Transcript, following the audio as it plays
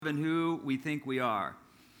And who we think we are. I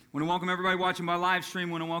want to welcome everybody watching by live stream.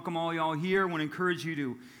 I want to welcome all y'all here. I want to encourage you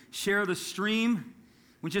to share the stream.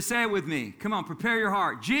 Would you say it with me? Come on, prepare your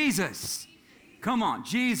heart. Jesus. Come on,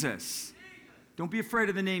 Jesus. Don't be afraid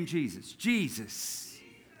of the name Jesus. Jesus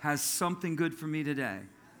has something good for me today.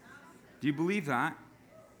 Do you believe that?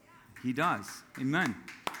 He does. Amen.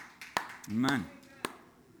 Amen.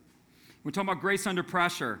 We're talking about grace under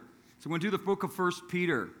pressure. So we're going to do the book of 2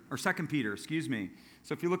 Peter.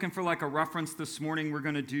 So if you're looking for like a reference this morning, we're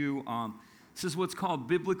going to do, this is what's called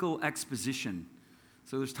biblical exposition.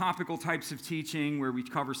 So there's topical types of teaching where we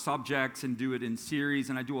cover subjects and do it in series,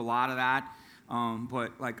 and I do a lot of that.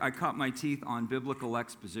 But like I cut my teeth on biblical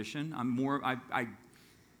exposition. I'm more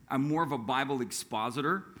of a Bible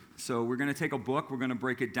expositor. So we're going to take a book, we're going to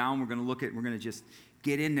break it down, we're going to just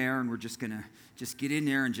get in there, and we're just going to get in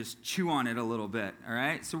there and just chew on it a little bit, all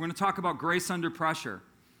right? So we're going to talk about grace under pressure.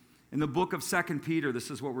 In the book of 2 Peter, this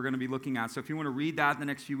is what we're going to be looking at. So if you want to read that in the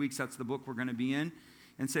next few weeks, that's the book we're going to be in.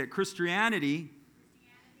 And say, Christianity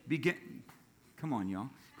begins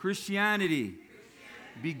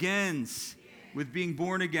with being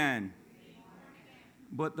born again.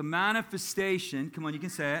 But the manifestation, come on, you can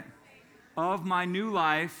say it, of my new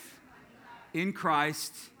life in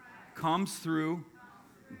Christ comes through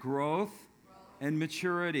growth and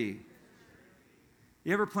maturity.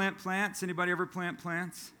 You ever plant plants? Anybody ever plant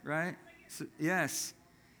plants? Right? So, yes.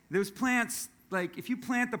 Those plants, like if you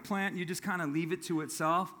plant the plant and you just kind of leave it to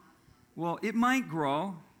itself, well, it might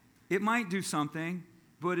grow, it might do something,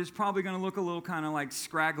 but it's probably going to look a little kind of like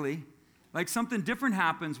scraggly. Like something different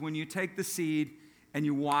happens when you take the seed and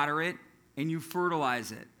you water it and you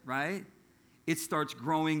fertilize it, right? It starts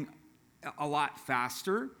growing a lot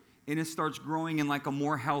faster and it starts growing in like a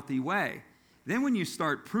more healthy way. Then when you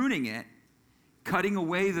start pruning it, cutting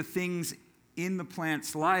away the things in the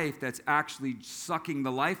plant's life that's actually sucking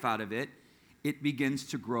the life out of it, it begins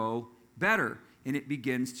to grow better and it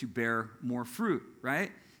begins to bear more fruit,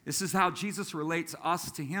 right? This is how Jesus relates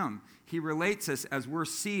us to him. He relates us as we're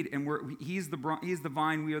seed and he's the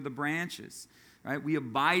vine, we are the branches, right? We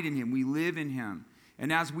abide in him, we live in him.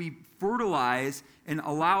 And as we fertilize and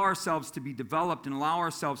allow ourselves to be developed and allow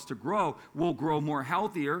ourselves to grow, we'll grow more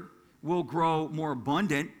healthier, we'll grow more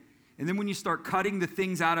abundant. And then when you start cutting the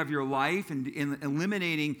things out of your life and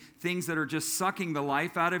eliminating things that are just sucking the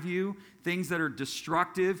life out of you, things that are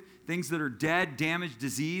destructive, things that are dead, damaged,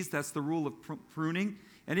 diseased, that's the rule of pruning.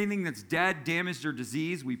 Anything that's dead, damaged, or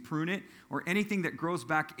diseased, we prune it. Or anything that grows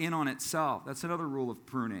back in on itself, that's another rule of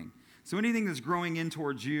pruning. So anything that's growing in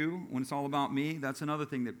towards you, when it's all about me, that's another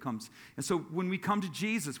thing that comes. And so when we come to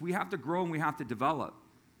Jesus, we have to grow and we have to develop.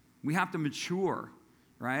 We have to mature,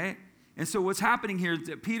 right? And so what's happening here is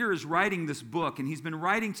that Peter is writing this book, and he's been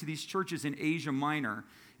writing to these churches in Asia Minor.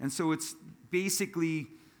 And so it's basically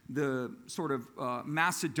the sort of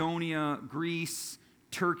Macedonia, Greece,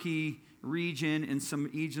 Turkey region, and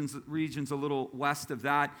some regions a little west of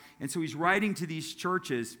that. And so he's writing to these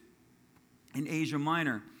churches in Asia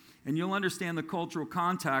Minor. And you'll understand the cultural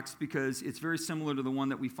context because it's very similar to the one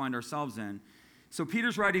that we find ourselves in. So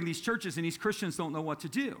Peter's writing these churches, and these Christians don't know what to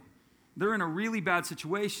do. They're in a really bad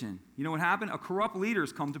situation. You know what happened? A corrupt leader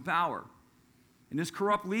has come to power. And this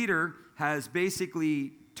corrupt leader has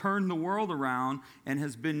basically turned the world around and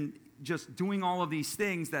has been just doing all of these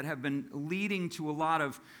things that have been leading to a lot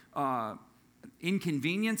of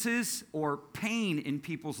inconveniences or pain in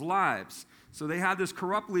people's lives. So they have this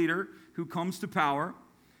corrupt leader who comes to power.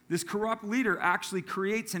 This corrupt leader actually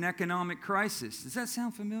creates an economic crisis. Does that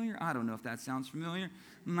sound familiar? I don't know if that sounds familiar.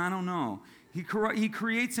 I don't know. He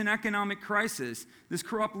creates an economic crisis. This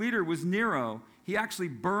corrupt leader was Nero. He actually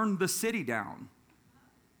burned the city down.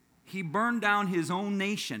 He burned down his own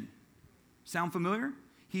nation. Sound familiar?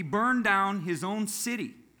 He burned down his own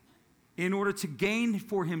city in order to gain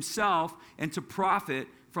for himself and to profit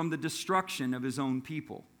from the destruction of his own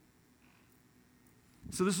people.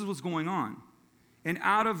 So this is what's going on. And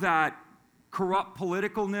out of that corrupt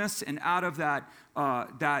politicalness and out of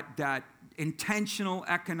that intentional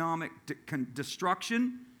economic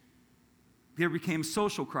destruction, there became a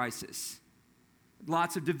social crisis.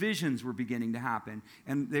 Lots of divisions were beginning to happen,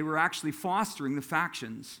 and they were actually fostering the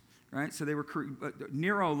factions, right? So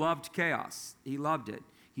Nero loved chaos. He loved it.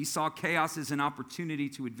 He saw chaos as an opportunity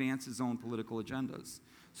to advance his own political agendas.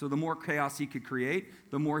 So the more chaos he could create,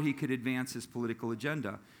 the more he could advance his political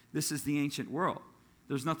agenda. This is the ancient world.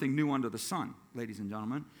 There's nothing new under the sun, ladies and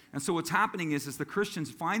gentlemen. And so what's happening is the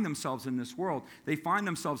Christians find themselves in this world. They find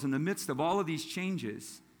themselves in the midst of all of these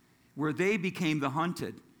changes where they became the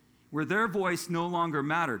hunted, where their voice no longer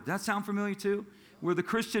mattered. Does that sound familiar too? Where the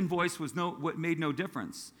Christian voice was what made no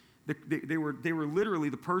difference. They were literally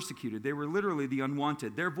the persecuted. They were literally the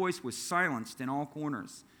unwanted. Their voice was silenced in all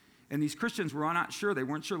corners. And these Christians were not sure. They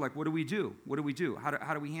weren't sure, like, what do we do? What do we do?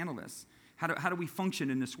 How do we handle this? How do we function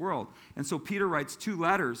in this world? And so Peter writes 2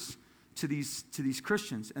 letters to these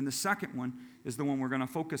Christians. And the second one is the one we're going to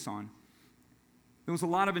focus on. There was a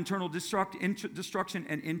lot of internal destruction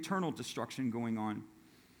and internal destruction going on.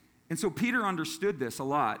 And so Peter understood this a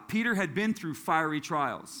lot. Peter had been through fiery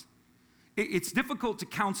trials. It's difficult to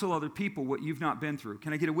counsel other people what you've not been through.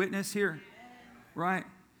 Can I get a witness here? Right?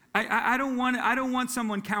 I don't want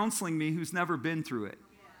someone counseling me who's never been through it.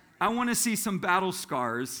 I want to see some battle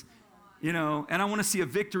scars, and I want to see a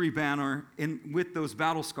victory banner with those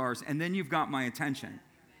battle scars, and then you've got my attention.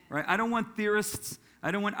 Right? I don't want theorists.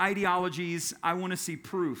 I don't want ideologies. I want to see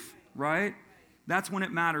proof, right? That's when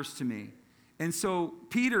it matters to me. And so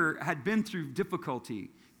Peter had been through difficulty.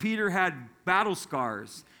 Peter had battle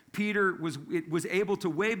scars. Peter was able to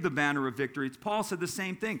wave the banner of victory. Paul said the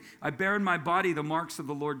same thing. I bear in my body the marks of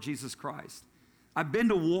the Lord Jesus Christ. I've been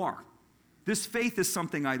to war. This faith is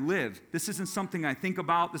something I live. This isn't something I think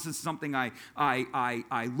about. This is something I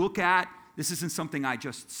look at. This isn't something I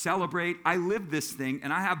just celebrate. I live this thing,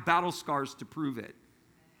 and I have battle scars to prove it.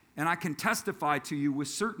 And I can testify to you with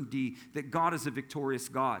certainty that God is a victorious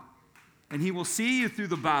God. And he will see you through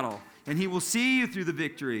the battle. And he will see you through the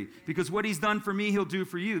victory. Because what he's done for me, he'll do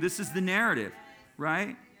for you. This is the narrative,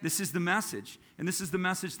 right? This is the message. And this is the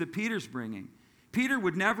message that Peter's bringing. Peter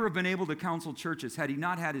would never have been able to counsel churches had he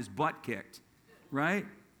not had his butt kicked, right?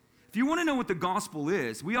 If you want to know what the gospel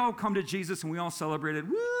is, we all come to Jesus and we all celebrate it.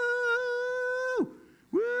 Woo!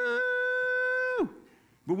 Woo!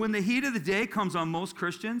 But when the heat of the day comes on most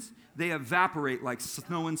Christians, they evaporate like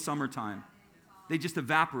snow in summertime. They just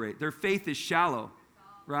evaporate. Their faith is shallow,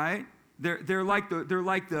 right? They're like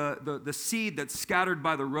the seed that's scattered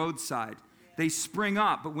by the roadside. They spring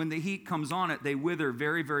up, but when the heat comes on it, they wither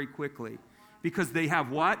very, very quickly. Because they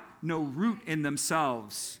have what? No root in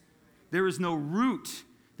themselves. There is no root.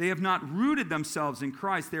 They have not rooted themselves in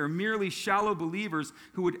Christ. They are merely shallow believers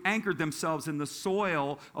who would anchor themselves in the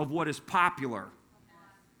soil of what is popular.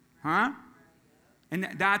 Huh? And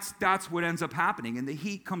that's what ends up happening. And the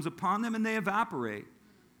heat comes upon them and they evaporate.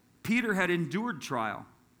 Peter had endured trial.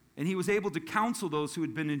 And he was able to counsel those who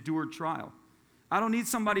had been endured trial. I don't need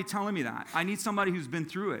somebody telling me that. I need somebody who's been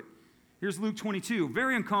through it. Here's Luke 22,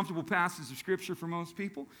 very uncomfortable passage of scripture for most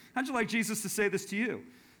people. How'd you like Jesus to say this to you?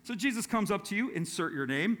 So Jesus comes up to you, insert your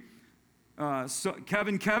name.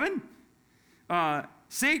 Kevin,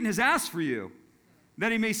 Satan has asked for you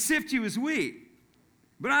that he may sift you as wheat.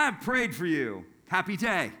 But I have prayed for you, happy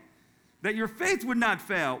day, that your faith would not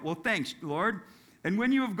fail. Well, thanks, Lord. And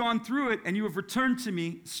when you have gone through it and you have returned to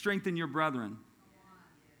me, strengthen your brethren.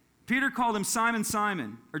 Peter called him Simon,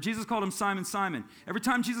 Simon, or Jesus called him Simon, Simon. Every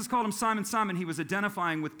time Jesus called him Simon, Simon, he was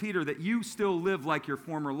identifying with Peter that you still live like your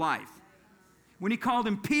former life. When he called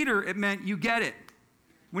him Peter, it meant you get it.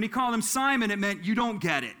 When he called him Simon, it meant you don't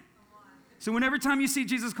get it. So every time you see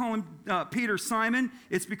Jesus call him Peter Simon,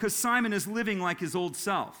 it's because Simon is living like his old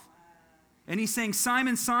self. And he's saying,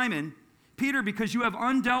 Simon, Simon, Peter, because you have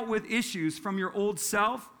undealt with issues from your old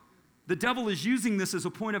self, the devil is using this as a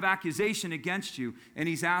point of accusation against you, and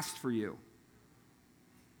he's asked for you.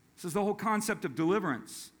 This is the whole concept of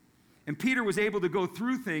deliverance. And Peter was able to go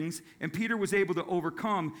through things, and Peter was able to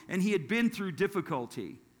overcome, and he had been through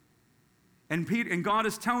difficulty. And God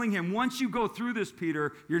is telling him, once you go through this,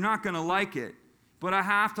 Peter, you're not going to like it. But I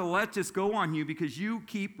have to let this go on you because you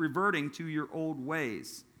keep reverting to your old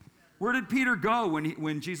ways. Where did Peter go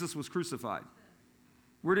when Jesus was crucified?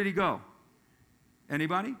 Where did he go?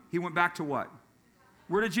 Anybody? He went back to what?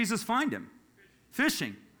 Where did Jesus find him?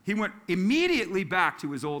 Fishing. He went immediately back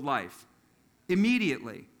to his old life.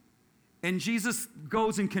 Immediately. And Jesus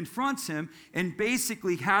goes and confronts him and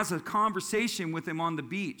basically has a conversation with him on the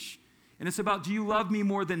beach. And it's about, do you love me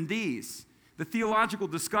more than these? The theological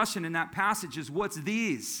discussion in that passage is, what's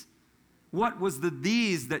these? What was the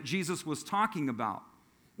these that Jesus was talking about?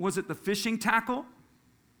 Was it the fishing tackle?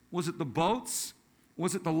 Was it the boats?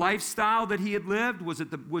 Was it the lifestyle that he had lived? Was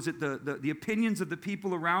it the opinions of the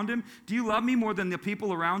people around him? Do you love me more than the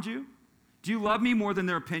people around you? Do you love me more than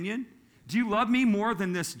their opinion? Do you love me more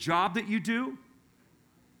than this job that you do?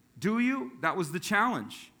 Do you? That was the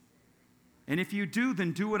challenge. And if you do,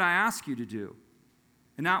 then do what I ask you to do.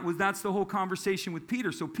 And that's the whole conversation with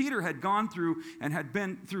Peter. So Peter had gone through and had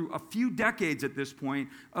been through a few decades at this point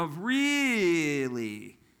of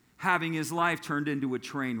really having his life turned into a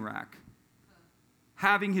train wreck.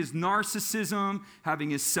 Having his narcissism, having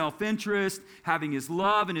his self-interest, having his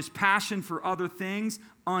love and his passion for other things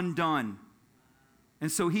undone.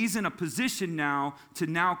 And so he's in a position now to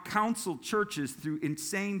now counsel churches through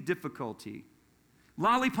insane difficulty.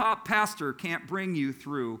 Lollipop pastor can't bring you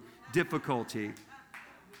through difficulty.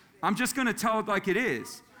 I'm just going to tell it like it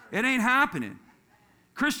is. It ain't happening.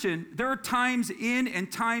 Christian, there are times in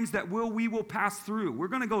and times that we will pass through. We're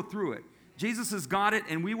going to go through it. Jesus has got it,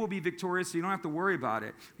 and we will be victorious, so you don't have to worry about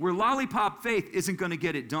it. Where lollipop faith isn't going to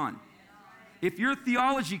get it done. If your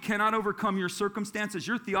theology cannot overcome your circumstances,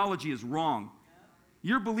 your theology is wrong.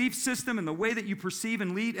 Your belief system and the way that you perceive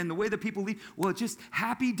and lead and the way that people lead, well, just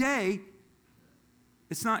happy day.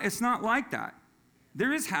 It's not like that.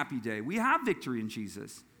 There is happy day. We have victory in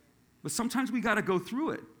Jesus. But sometimes we got to go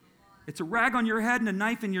through it. It's a rag on your head and a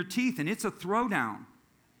knife in your teeth, and it's a throwdown.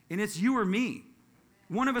 And it's you or me.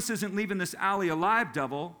 One of us isn't leaving this alley alive,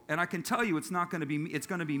 devil, and I can tell you it's not going to be me. It's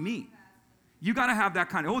going to be me. You got to have that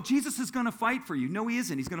kind of, oh, Jesus is going to fight for you. No, he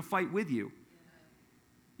isn't. He's going to fight with you.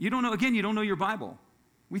 You don't know, again, you don't know your Bible.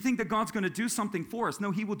 We think that God's going to do something for us.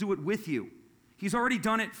 No, he will do it with you. He's already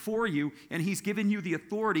done it for you, and he's given you the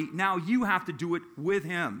authority. Now you have to do it with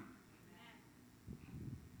him.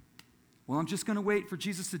 Well, I'm just going to wait for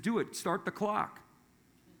Jesus to do it. Start the clock.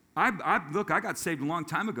 Look, I got saved a long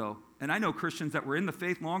time ago, and I know Christians that were in the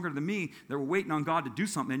faith longer than me that were waiting on God to do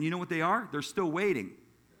something, and you know what they are? They're still waiting.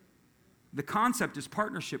 The concept is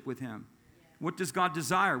partnership with him. What does God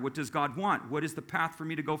desire? What does God want? What is the path for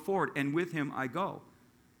me to go forward? And with him I go.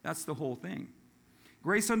 That's the whole thing.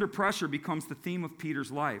 Grace under pressure becomes the theme of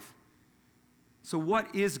Peter's life. So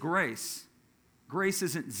what is grace? Grace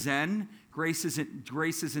isn't Zen. Grace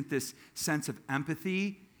isn't this sense of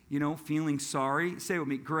empathy, feeling sorry. Say it with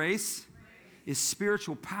me. Grace is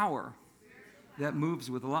spiritual power that moves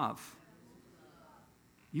with love.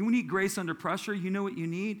 You need grace under pressure. You know what you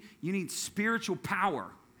need? You need spiritual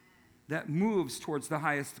power that moves towards the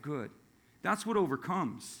highest good. That's what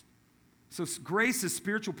overcomes. So grace is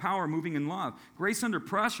spiritual power moving in love. Grace under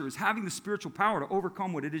pressure is having the spiritual power to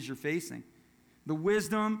overcome what it is you're facing. The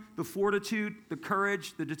wisdom, the fortitude, the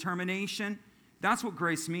courage, the determination. That's what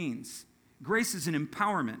grace means. Grace is an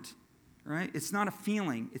empowerment, right? It's not a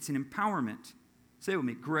feeling. It's an empowerment. Say it with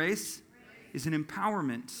me. Grace is an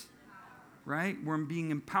empowerment, right? We're being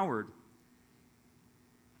empowered.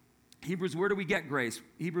 Hebrews, where do we get grace?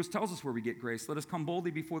 Hebrews tells us where we get grace. Let us come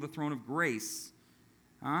boldly before the throne of grace,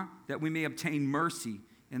 that we may obtain mercy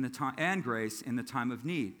in the time and grace in the time of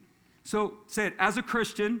need. So say it. As a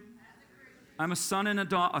Christian, I'm a son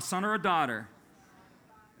or a daughter.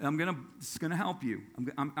 It's gonna help you.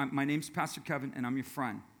 My name's Pastor Kevin, and I'm your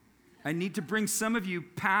friend. I need to bring some of you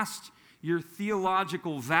past your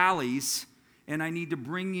theological valleys, and I need to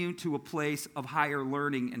bring you to a place of higher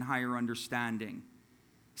learning and higher understanding.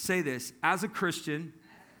 Say this. As a Christian,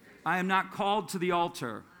 I am not called to the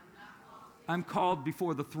altar. I'm called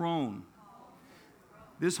before the throne.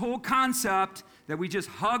 This whole concept that we just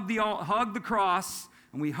hug the cross,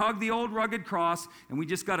 and we hug the old rugged cross, and we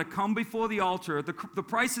just got to come before the altar. The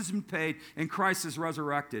price has been paid, and Christ is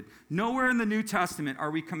resurrected. Nowhere in the New Testament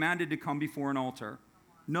are we commanded to come before an altar.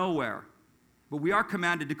 Nowhere. But we are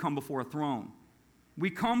commanded to come before a throne. We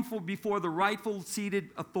come before the rightful seated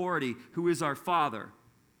authority, who is our Father.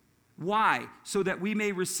 Why? So that we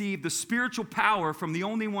may receive the spiritual power from the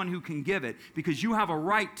only one who can give it, because you have a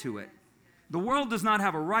right to it. The world does not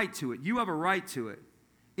have a right to it. You have a right to it.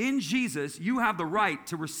 In Jesus, you have the right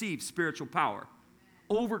to receive spiritual power,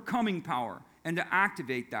 overcoming power, and to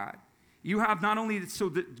activate that. You have not only, so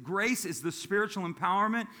that grace is the spiritual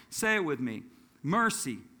empowerment. Say it with me.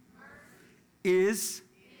 Mercy is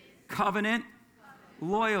covenant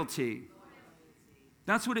loyalty.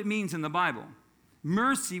 That's what it means in the Bible.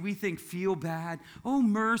 Mercy, we think, feel bad. Oh,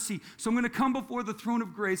 mercy. So I'm going to come before the throne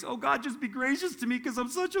of grace. Oh, God, just be gracious to me because I'm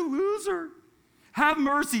such a loser. Have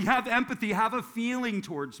mercy, have empathy, have a feeling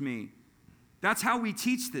towards me. That's how we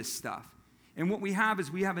teach this stuff. And what we have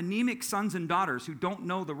is we have anemic sons and daughters who don't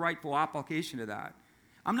know the rightful application of that.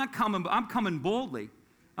 I'm coming boldly.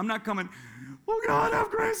 I'm not coming, oh, God,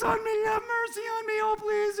 have grace on me, have mercy on me, oh,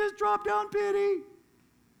 please, just drop down pity.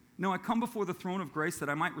 No, I come before the throne of grace that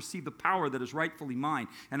I might receive the power that is rightfully mine,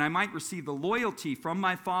 and I might receive the loyalty from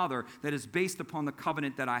my Father that is based upon the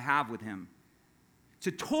covenant that I have with him. It's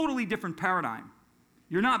a totally different paradigm.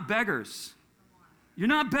 You're not beggars. You're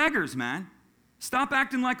not beggars, man. Stop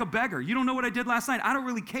acting like a beggar. You don't know what I did last night. I don't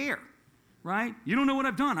really care, right? You don't know what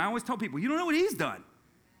I've done. I always tell people, you don't know what he's done.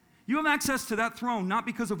 You have access to that throne not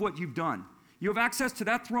because of what you've done. You have access to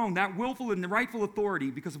that throne, that willful and rightful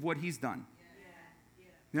authority because of what he's done.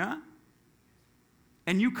 Yeah?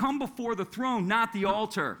 And you come before the throne, not the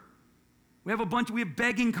altar. We have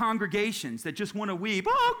begging congregations that just want to weep.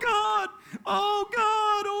 Oh God,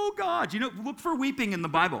 oh God. Look for weeping in the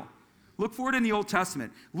Bible. Look for it in the Old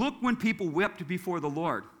Testament. Look when people wept before the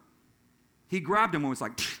Lord. He grabbed him and was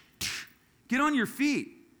like, get on your feet.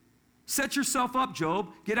 Set yourself up, Job.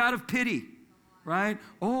 Get out of pity. Right?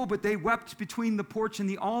 Oh, but they wept between the porch and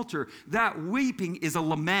the altar. That weeping is a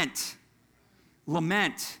lament.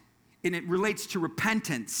 Lament. And it relates to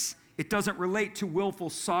repentance. It doesn't relate to willful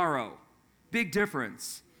sorrow. Big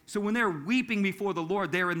difference. So when they're weeping before the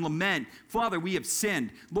Lord, they're in lament. Father, we have sinned.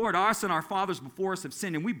 Lord, us and our fathers before us have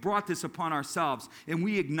sinned, and we brought this upon ourselves, and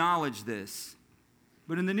we acknowledge this.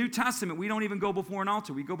 But in the New Testament, we don't even go before an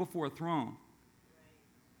altar. We go before a throne.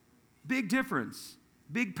 Big difference.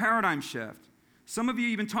 Big paradigm shift. Some of you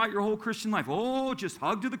even taught your whole Christian life, oh, just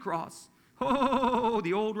hug to the cross. Oh,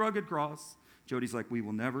 the old rugged cross. Jody's like, we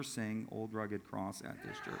will never sing Old Rugged Cross at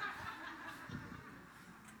this church.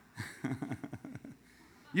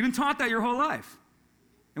 You've been taught that your whole life.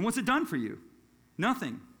 And what's it done for you?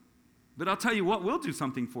 Nothing. But I'll tell you what will do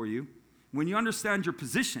something for you. When you understand your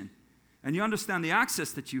position and you understand the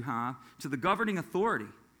access that you have to the governing authority,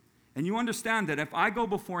 and you understand that if I go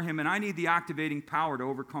before him and I need the activating power to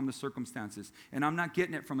overcome the circumstances, and I'm not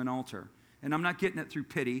getting it from an altar, and I'm not getting it through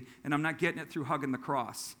pity, and I'm not getting it through hugging the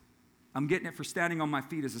cross, I'm getting it for standing on my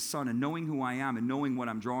feet as a son and knowing who I am and knowing what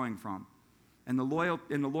I'm drawing from. And the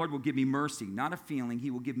Lord will give me mercy, not a feeling.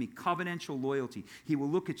 He will give me covenantal loyalty. He will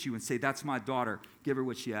look at you and say, that's my daughter. Give her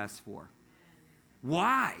what she asked for.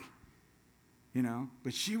 Why?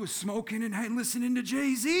 But she was smoking and listening to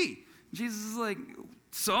Jay-Z. Jesus is like,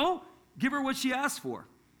 so? Give her what she asked for.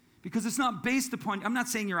 Because it's not based upon, I'm not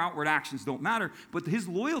saying your outward actions don't matter, but his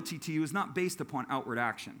loyalty to you is not based upon outward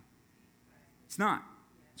action. It's not.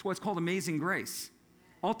 That's why it's called amazing grace.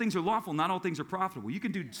 All things are lawful, not all things are profitable. You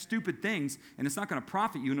can do stupid things, and it's not going to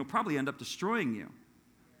profit you, and it'll probably end up destroying you.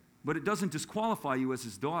 But it doesn't disqualify you as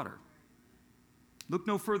his daughter. Look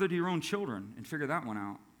no further to your own children and figure that one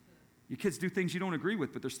out. Your kids do things you don't agree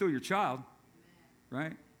with, but they're still your child,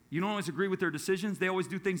 right? You don't always agree with their decisions. They always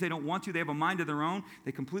do things they don't want to. They have a mind of their own.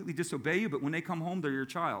 They completely disobey you, but when they come home, they're your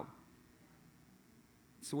child.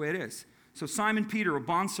 It's the way it is. So Simon Peter, a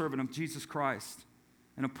bondservant of Jesus Christ,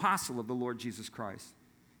 an apostle of the Lord Jesus Christ.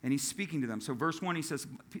 And he's speaking to them. So verse 1, he says,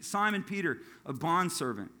 Simon Peter, a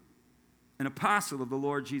bondservant, an apostle of the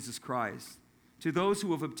Lord Jesus Christ, to those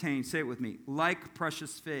who have obtained, say it with me, like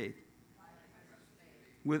precious faith,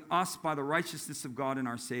 with us by the righteousness of God and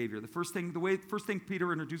our Savior. The first thing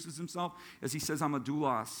Peter introduces himself is he says, I'm a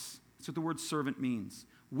doulos. That's what the word servant means.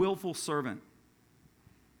 Willful servant.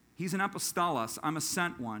 He's an apostolos. I'm a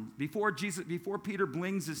sent one. Before Peter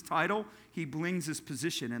blings his title, he blings his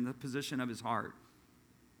position and the position of his heart.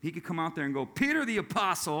 He could come out there and go, Peter the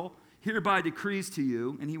apostle hereby decrees to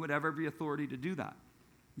you, and he would have every authority to do that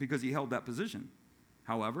because he held that position.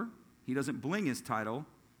 However, he doesn't bling his title.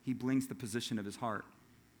 He blings the position of his heart.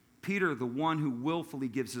 Peter, the one who willfully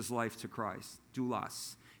gives his life to Christ,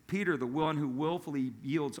 doulos. Peter, the one who willfully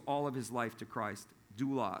yields all of his life to Christ,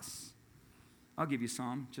 doulos. I'll give you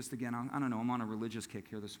some. Just again, I don't know. I'm on a religious kick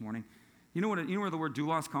here this morning. You know where the word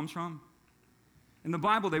doulos comes from? In the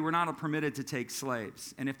Bible, they were not permitted to take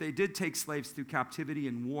slaves. And if they did take slaves through captivity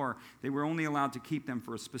and war, they were only allowed to keep them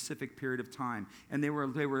for a specific period of time. And they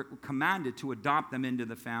were commanded to adopt them into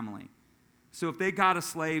the family. So if they got a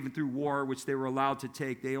slave through war, which they were allowed to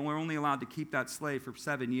take, they were only allowed to keep that slave for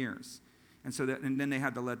 7 years. And then they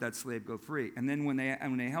had to let that slave go free. And then when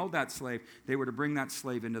they held that slave, they were to bring that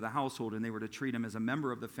slave into the household and they were to treat him as a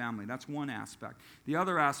member of the family. That's one aspect. The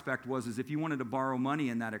other aspect was if you wanted to borrow money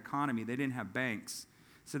in that economy, they didn't have banks.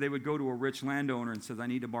 So they would go to a rich landowner and says, I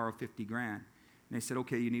need to borrow 50 grand. And they said,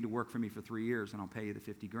 okay, you need to work for me for 3 years and I'll pay you the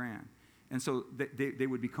 50 grand. And so they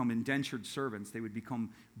would become indentured servants. They would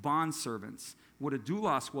become bond servants. What a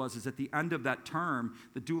doulos was is at the end of that term,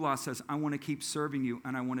 the doulos says, I want to keep serving you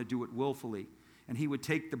and I want to do it willfully. And he would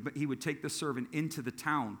take the servant into the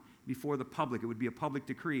town before the public. It would be a public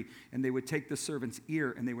decree. And they would take the servant's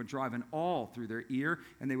ear and they would drive an awl through their ear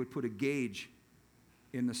and they would put a gauge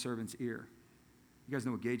in the servant's ear. You guys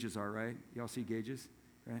know what gauges are, right? Y'all see gauges?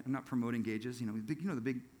 Right? I'm not promoting gauges. The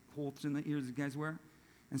big holes in the ears you guys wear?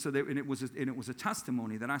 And so it was a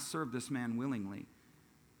testimony that I served this man willingly.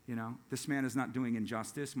 This man is not doing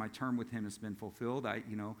injustice. My term with him has been fulfilled.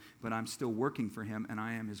 But I'm still working for him, and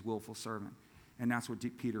I am his willful servant. And that's what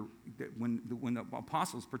Peter, when the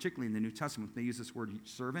apostles, particularly in the New Testament, they use this word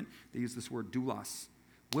servant. They use this word doulos,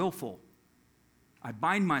 willful. I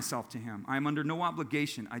bind myself to him. I am under no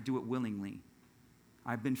obligation. I do it willingly.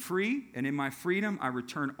 I've been free, and in my freedom, I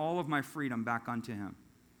return all of my freedom back unto him.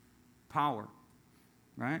 Power.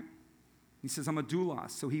 Right? He says, I'm a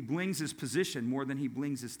doulos. So he blings his position more than he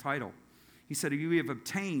blings his title. He said, we have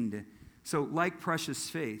obtained. So like precious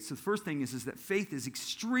faith. So the first thing is that faith is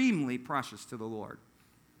extremely precious to the Lord.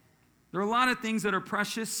 There are a lot of things that are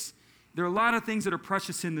precious. There are a lot of things that are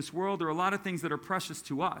precious in this world. There are a lot of things that are precious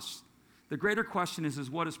to us. The greater question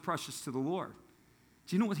is what is precious to the Lord?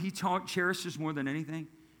 Do you know what he cherishes more than anything?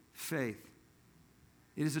 Faith.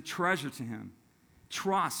 It is a treasure to him.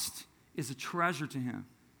 Trust is a treasure to him.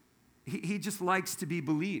 He just likes to be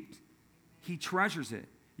believed. He treasures it.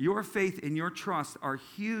 Your faith and your trust are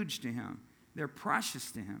huge to him. They're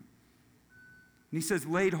precious to him. And he says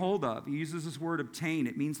laid hold of. He uses this word obtain.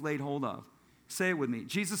 It means laid hold of. Say it with me.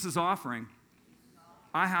 Jesus is offering.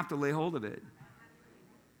 I have to lay hold of it.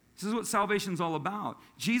 This is what salvation's all about.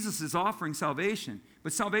 Jesus is offering salvation,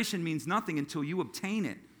 but salvation means nothing until you obtain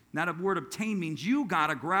it. And that word obtain means you got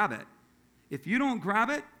to grab it. If you don't grab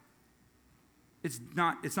it, it's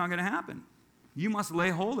not going to happen. You must lay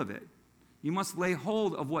hold of it. You must lay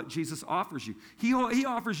hold of what Jesus offers you. He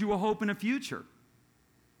offers you a hope and a future.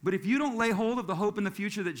 But if you don't lay hold of the hope and the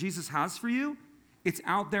future that Jesus has for you, it's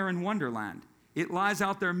out there in Wonderland. It lies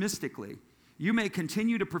out there mystically. You may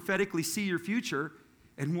continue to prophetically see your future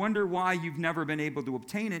and wonder why you've never been able to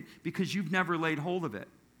obtain it because you've never laid hold of it.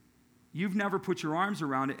 You've never put your arms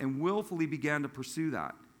around it and willfully began to pursue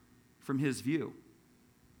that from his view.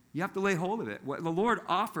 You have to lay hold of it. What the Lord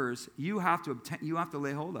offers, you have to obtain, you have to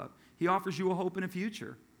lay hold of. He offers you a hope and a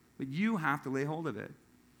future, but you have to lay hold of it.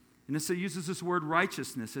 And so it uses this word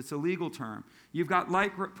righteousness. It's a legal term. You've got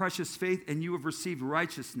like precious faith, and you have received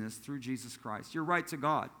righteousness through Jesus Christ. You're right to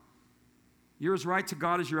God. You're as right to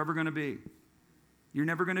God as you're ever going to be. You're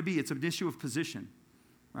never going to be. It's an issue of position,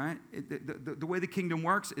 right? The way the kingdom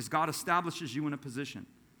works is God establishes you in a position,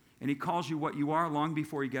 and he calls you what you are long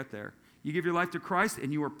before you get there. You give your life to Christ,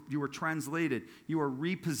 and you are translated. You are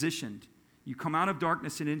repositioned. You come out of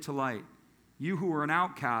darkness and into light. You who are an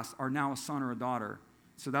outcast are now a son or a daughter.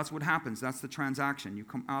 So that's what happens. That's the transaction. You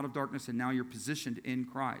come out of darkness, and now you're positioned in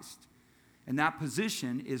Christ. And that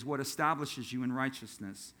position is what establishes you in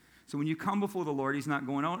righteousness. So when you come before the Lord, he's not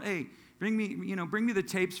going, oh, hey, bring me the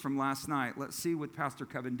tapes from last night. Let's see what Pastor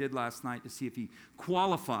Kevin did last night to see if he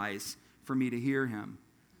qualifies for me to hear him,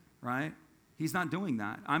 right? He's not doing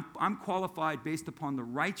that. I'm qualified based upon the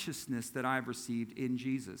righteousness that I've received in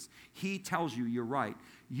Jesus. He tells you you're right.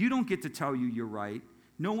 You don't get to tell you you're right.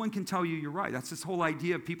 No one can tell you you're right. That's this whole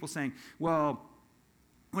idea of people saying, well,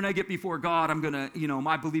 when I get before God, I'm going to,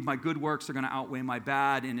 I believe my good works are going to outweigh my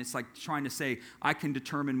bad. And it's like trying to say, I can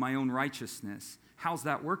determine my own righteousness. How's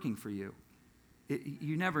that working for you?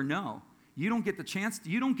 You never know. You don't get the chance.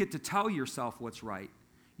 You don't get to tell yourself what's right.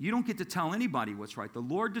 You don't get to tell anybody what's right. The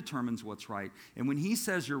Lord determines what's right. And when he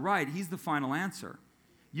says you're right, he's the final answer.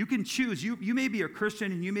 You can choose. You may be a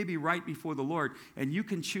Christian and you may be right before the Lord, and you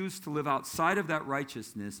can choose to live outside of that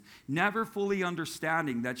righteousness, never fully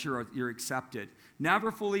understanding that you're accepted, never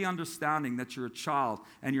fully understanding that you're a child,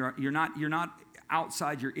 and you're not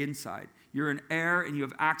outside, you're inside. You're an heir and you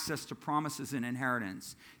have access to promises and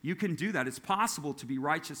inheritance. You can do that. It's possible to be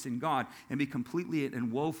righteous in God and be completely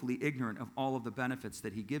and woefully ignorant of all of the benefits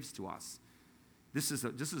that he gives to us. This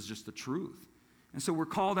is just the truth. And so we're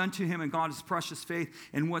called unto him, and God is precious faith.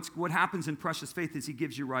 And what happens in precious faith is he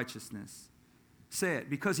gives you righteousness. Say it.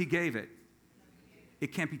 Because he gave it,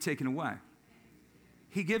 it can't be taken away.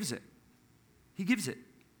 He gives it. He gives it.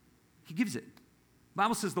 He gives it. The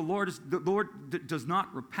Bible says the Lord does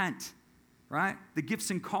not repent. Right? The gifts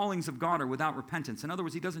and callings of God are without repentance. In other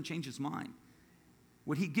words, he doesn't change his mind.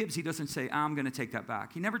 What he gives, he doesn't say, I'm going to take that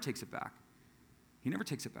back. He never takes it back. He never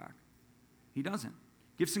takes it back. He doesn't.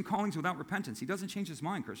 Gifts and callings without repentance. He doesn't change his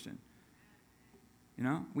mind, Christian.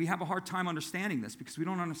 We have a hard time understanding this because we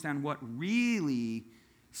don't understand what really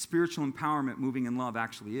spiritual empowerment moving in love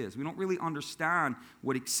actually is. We don't really understand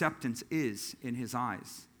what acceptance is in his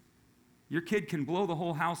eyes. Your kid can blow the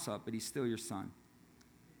whole house up, but he's still your son.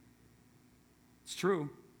 It's true.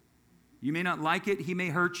 You may not like it. He may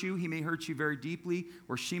hurt you. He may hurt you very deeply,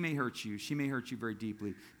 or she may hurt you. She may hurt you very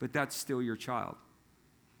deeply, but that's still your child.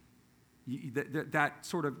 That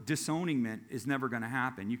sort of disowningment is never going to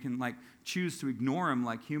happen. You can choose to ignore him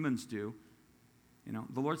like humans do.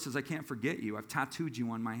 The Lord says, I can't forget you. I've tattooed you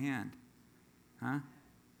on my hand. Huh?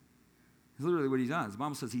 It's literally what he does. The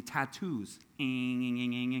Bible says he tattoos. I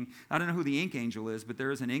don't know who the ink angel is, but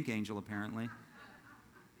there is an ink angel apparently.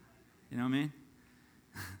 You know what I mean?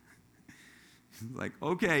 Like,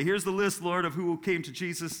 okay, here's the list, Lord, of who came to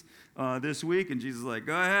Jesus this week. And Jesus is like,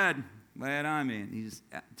 go ahead, lay it on me. And he just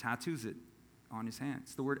tattoos it on his hand.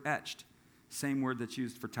 It's the word etched, same word that's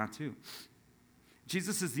used for tattoo.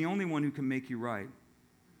 Jesus is the only one who can make you right.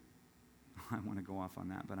 I want to go off on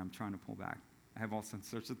that, but I'm trying to pull back. I have all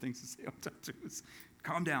sorts of things to say on tattoos.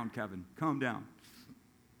 Calm down, Kevin. Calm down.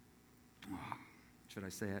 Oh, should I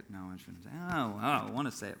say it? No, I shouldn't say it. I want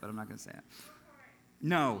to say it, but I'm not going to say it.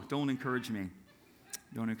 No, don't encourage me.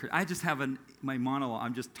 Don't encourage. I just have my monologue.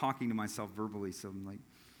 I'm just talking to myself verbally, so I'm like,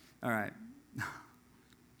 all right.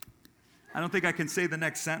 I don't think I can say the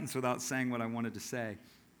next sentence without saying what I wanted to say.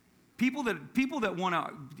 People that want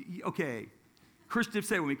to, okay, Christian,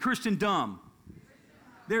 say it with me, Christendom.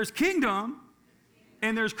 There's kingdom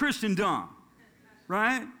and there's Christendom,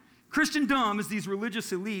 right? Christendom is these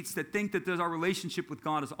religious elites that think that our relationship with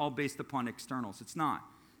God is all based upon externals. It's not.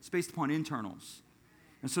 It's based upon internals.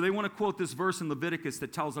 And so they want to quote this verse in Leviticus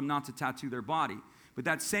that tells them not to tattoo their body. But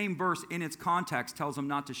that same verse in its context tells them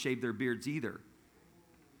not to shave their beards either.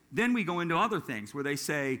 Then we go into other things where they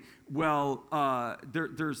say, well,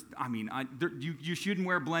 you shouldn't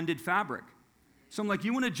wear blended fabric. So I'm like,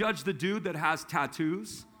 you want to judge the dude that has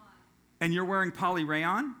tattoos and you're wearing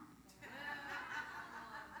polyrayon?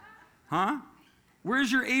 Huh?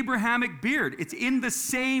 Where's your Abrahamic beard? It's in the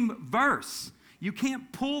same verse. You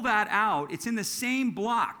can't pull that out. It's in the same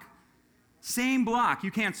block. Same block.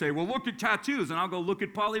 You can't say, well, look at tattoos, and I'll go look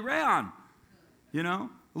at polyrayon. You know?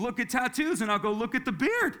 Look at tattoos, and I'll go look at the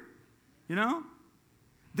beard. You know?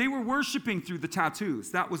 They were worshiping through the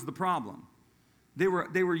tattoos. That was the problem. They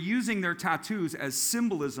were using their tattoos as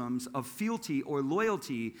symbolisms of fealty or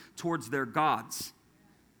loyalty towards their gods.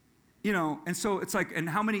 You know, and so it's like, and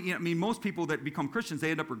how many, most people that become Christians, they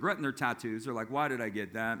end up regretting their tattoos. They're like, why did I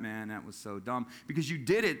get that, man? That was so dumb. Because you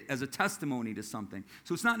did it as a testimony to something.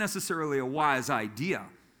 So it's not necessarily a wise idea,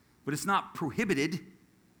 but it's not prohibited,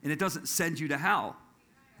 and it doesn't send you to hell.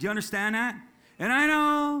 Do you understand that? And I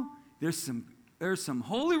know there's some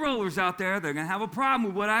holy rollers out there that are going to have a problem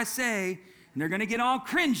with what I say, and they're going to get all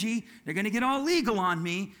cringy. They're going to get all legal on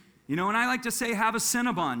me. You know, and I like to say, have a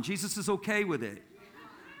Cinnabon. Jesus is okay with it.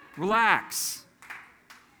 Relax.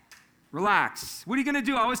 Relax. What are you going to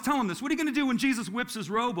do? I always tell him this. What are you going to do when Jesus whips his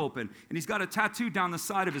robe open and he's got a tattoo down the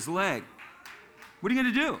side of his leg? What are you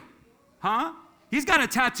going to do? Huh? He's got a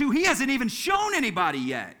tattoo he hasn't even shown anybody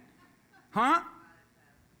yet. Huh?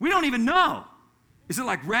 We don't even know. Is it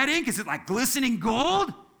like red ink? Is it like glistening gold?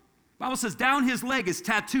 The Bible says down his leg is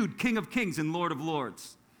tattooed King of Kings and Lord of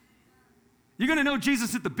Lords. You're going to know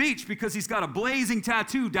Jesus at the beach because he's got a blazing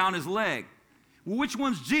tattoo down his leg. Well, which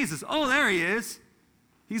one's Jesus? Oh, there he is.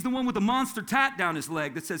 He's the one with the monster tat down his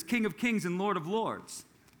leg that says King of Kings and Lord of Lords.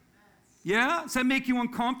 Yeah? Does that make you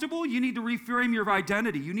uncomfortable? You need to reframe your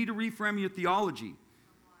identity. You need to reframe your theology.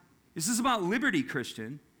 This is about liberty,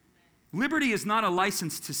 Christian. Liberty is not a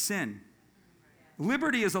license to sin.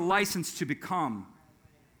 Liberty is a license to become.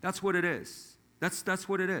 That's what it is. That's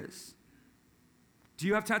what it is. Do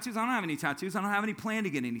you have tattoos? I don't have any tattoos. I don't have any plan to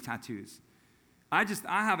get any tattoos. I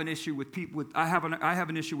have an issue with people. I have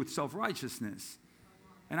an issue with self-righteousness,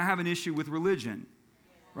 and I have an issue with religion.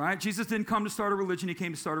 Right? Jesus didn't come to start a religion; he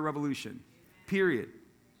came to start a revolution. Period.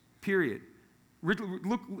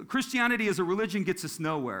 Look, Christianity as a religion gets us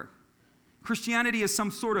nowhere. Christianity is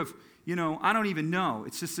some sort of, I don't even know.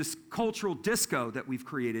 It's just this cultural disco that we've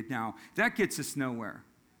created now that gets us nowhere.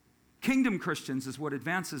 Kingdom Christians is what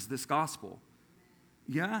advances this gospel.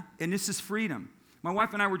 Yeah, and this is freedom. My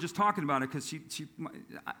wife and I were just talking about it because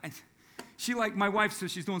my wife, so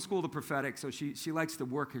she's doing School of the Prophetic, so she likes to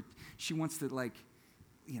work. She wants to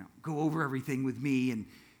go over everything with me and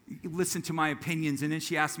listen to my opinions, and then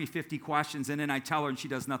she asks me 50 questions, and then I tell her, and she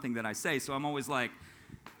does nothing that I say. So I'm always like,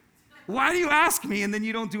 why do you ask me, and then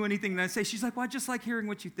you don't do anything that I say? She's like, well, I just like hearing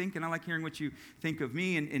what you think, and I like hearing what you think of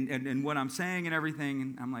me and what I'm saying and everything.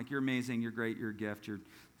 And I'm like, you're amazing, you're great, you're a gift, you're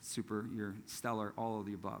super, you're stellar, all of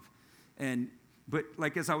the above. But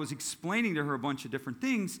as I was explaining to her a bunch of different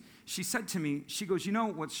things, she said to me, she goes,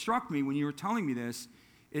 what struck me when you were telling me this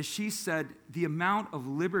is she said the amount of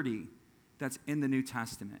liberty that's in the New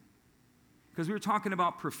Testament. Because we were talking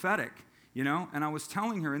about prophetic, and I was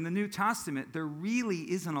telling her in the New Testament, there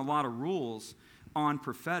really isn't a lot of rules on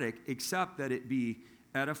prophetic except that it be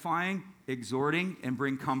edifying, exhorting, and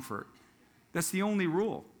bring comfort. That's the only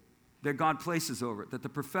rule that God places over it, that the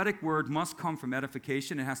prophetic word must come from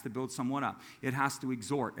edification. It has to build someone up. It has to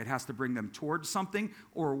exhort. It has to bring them towards something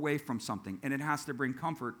or away from something. And it has to bring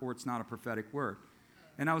comfort or it's not a prophetic word.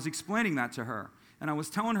 And I was explaining that to her. And I was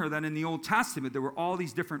telling her that in the Old Testament, there were all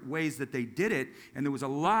these different ways that they did it, and there was a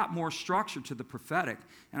lot more structure to the prophetic.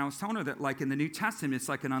 And I was telling her that in the New Testament, it's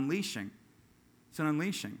like an unleashing. It's an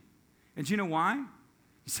unleashing. And do you know why? You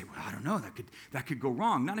say, well, I don't know. That could go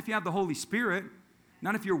wrong. Not if you have the Holy Spirit.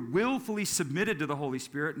 Not if you're willfully submitted to the Holy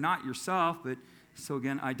Spirit, not yourself, but so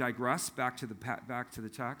again, I digress back to the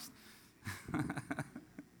text.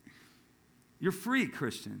 You're free,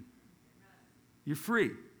 Christian. You're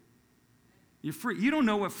free. You're free. You don't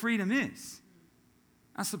know what freedom is.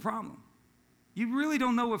 That's the problem. You really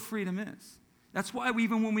don't know what freedom is. That's why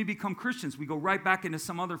even when we become Christians, we go right back into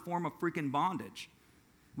some other form of freaking bondage.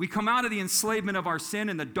 We come out of the enslavement of our sin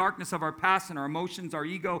and the darkness of our past and our emotions, our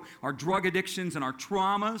ego, our drug addictions, and our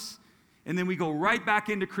traumas. And then we go right back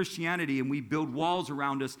into Christianity and we build walls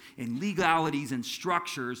around us and legalities and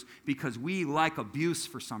structures because we like abuse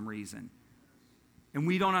for some reason. And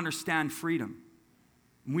we don't understand freedom.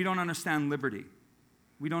 And we don't understand liberty.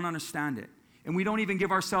 We don't understand it. And we don't even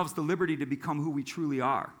give ourselves the liberty to become who we truly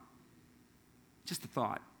are. Just a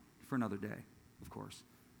thought for another day, of course.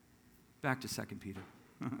 Back to 2 Peter.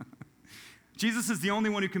 Jesus is the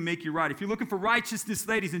only one who can make you right. If you're looking for righteousness,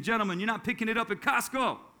 ladies and gentlemen, you're not picking it up at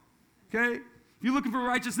Costco. Okay? If you're looking for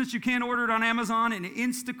righteousness, you can't order it on Amazon, and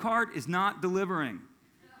Instacart is not delivering.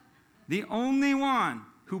 The only one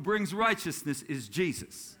who brings righteousness is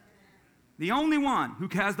Jesus. The only one who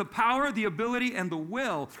has the power, the ability, and the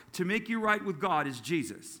will to make you right with God is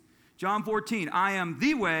Jesus. John 14, I am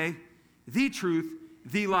the way, the truth,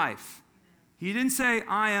 the life. He didn't say,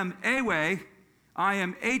 I am a way, I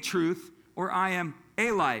am a truth, or I am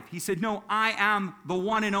a life. He said, no, I am the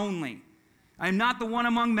one and only. I am not the one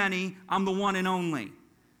among many, I'm the one and only.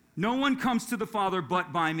 No one comes to the Father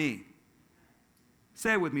but by me.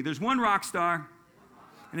 Say it with me. There's one rock star,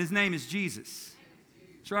 and his name is Jesus.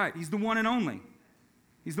 That's right. He's the one and only.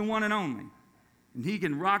 He's the one and only. And he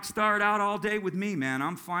can rock star it out all day with me, man.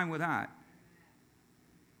 I'm fine with that.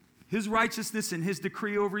 His righteousness and his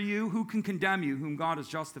decree over you, who can condemn you, whom God has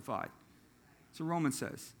justified? So Romans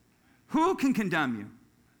says, who can condemn you,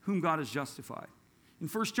 whom God has justified? And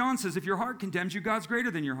 1 John says, if your heart condemns you, God's greater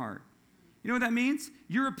than your heart. You know what that means?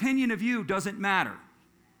 Your opinion of you doesn't matter.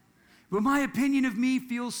 But my opinion of me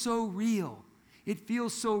feels so real. It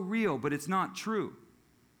feels so real, but it's not true.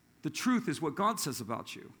 The truth is what God says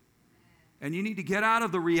about you. And you need to get out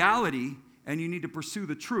of the reality, and you need to pursue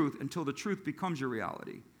the truth until the truth becomes your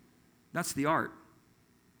reality. That's the art.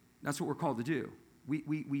 That's what we're called to do.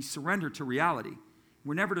 We surrender to reality.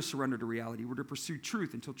 We're never to surrender to reality. We're to pursue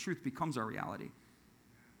truth until truth becomes our reality.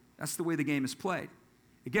 That's the way the game is played.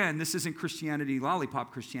 Again, this isn't Christianity,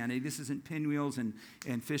 lollipop Christianity. This isn't pinwheels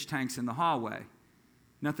and fish tanks in the hallway.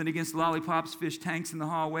 Nothing against lollipops, fish tanks in the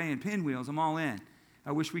hallway, and pinwheels. I'm all in.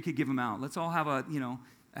 I wish we could give them out. Let's all have a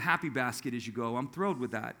happy basket as you go. I'm thrilled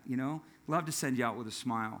with that, Love to send you out with a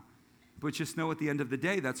smile. But just know at the end of the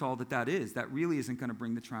day, that's all that is. That really isn't going to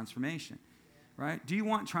bring the transformation, right? Do you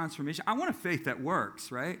want transformation? I want a faith that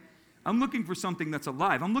works, right? I'm looking for something that's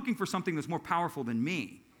alive. I'm looking for something that's more powerful than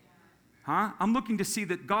me. Huh? I'm looking to see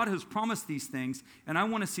that God has promised these things, and I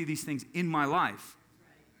want to see these things in my life.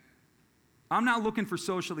 I'm not looking for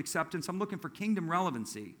social acceptance. I'm looking for kingdom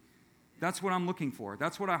relevancy. That's what I'm looking for.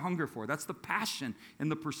 That's what I hunger for. That's the passion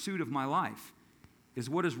and the pursuit of my life, is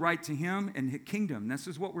what is right to him and his kingdom. This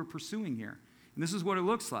is what we're pursuing here. And this is what it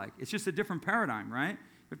looks like. It's just a different paradigm, right?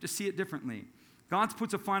 We have to see it differently. God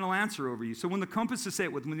puts a final answer over you. So when the compass is, say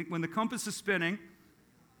it with, when the compass is spinning,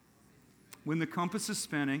 you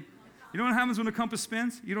know what happens when the compass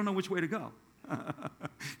spins? You don't know which way to go.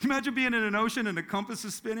 Imagine being in an ocean and the compass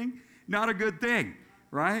is spinning. Not a good thing,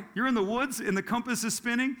 right? You're in the woods and the compass is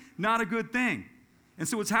spinning. Not a good thing. And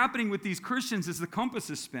so what's happening with these Christians is the compass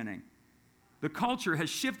is spinning. The culture has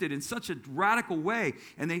shifted in such a radical way,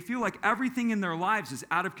 and they feel like everything in their lives is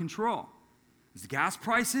out of control. There's the gas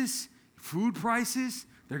prices, food prices.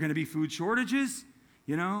 There are going to be food shortages.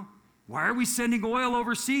 Why are we sending oil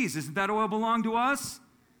overseas? Doesn't that oil belong to us?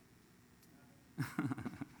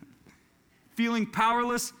 Feeling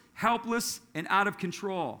powerless, helpless, and out of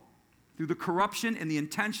control through the corruption and the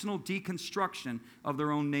intentional deconstruction of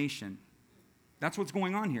their own nation. That's what's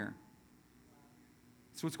going on here.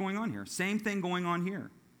 That's what's going on here. Same thing going on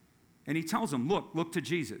here. And he tells them, look to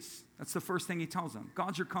Jesus. That's the first thing he tells them.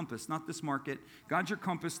 God's your compass, not this market. God's your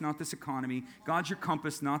compass, not this economy. God's your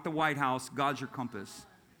compass, not the White House. God's your compass.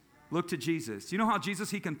 Look to Jesus. You know how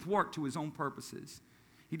Jesus, he can thwart to his own purposes.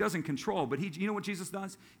 He doesn't control, but you know what Jesus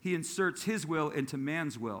does? He inserts his will into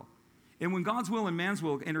man's will. And when God's will and man's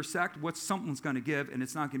will intersect, what's something's going to give, and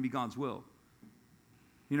it's not going to be God's will.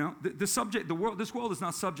 This world is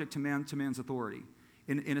not subject to man's authority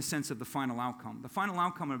in a sense of the final outcome. The final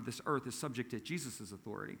outcome of this earth is subject to Jesus'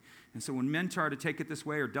 authority. And so when men try to take it this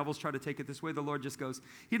way or devils try to take it this way, the Lord just goes,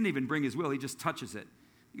 he didn't even bring his will, he just touches it.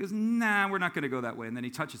 He goes, nah, we're not going to go that way. And then he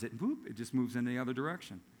touches it, and boop, it just moves in the other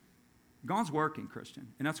direction. God's working, Christian.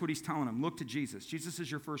 And that's what he's telling them. Look to Jesus. Jesus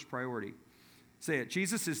is your first priority. Say it.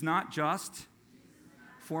 Jesus is not just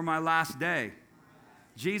for my last day.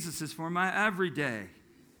 Jesus is for my every day.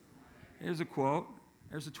 There's a quote.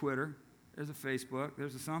 There's a Twitter. There's a Facebook.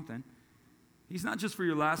 There's a something. He's not just for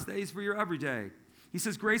your last day. He's for your everyday. He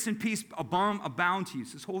says, grace and peace abound to you.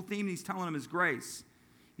 So this whole theme he's telling them is grace.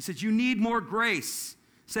 He says, you need more grace.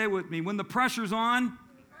 Say it with me. When the pressure's on,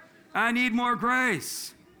 I need more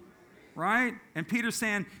grace. Right? And Peter's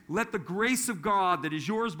saying, let the grace of God that is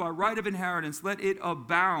yours by right of inheritance, let it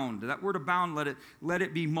abound. That word abound, let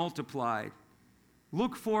it be multiplied.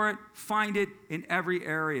 Look for it, find it in every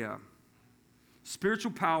area.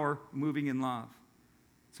 Spiritual power moving in love.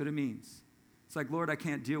 That's what it means. It's like, Lord, I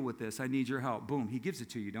can't deal with this. I need your help. Boom, he gives it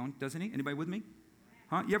to you, doesn't he? Anybody with me?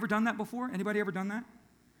 Huh? You ever done that before? Anybody ever done that?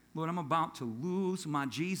 Lord, I'm about to lose my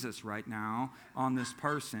Jesus right now on this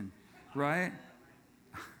person, right?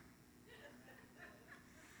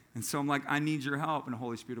 And so I'm like, I need your help. And the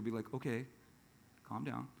Holy Spirit will be like, okay, calm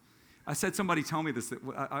down. I said, somebody tell me this.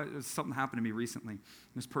 Something happened to me recently.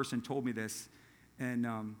 This person told me this. And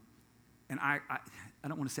I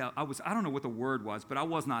don't want to say, I don't know what the word was, but I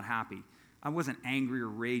was not happy. I wasn't angry or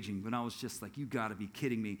raging, but I was just like, you got to be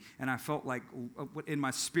kidding me. And I felt like, in my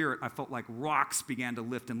spirit, I felt like rocks began to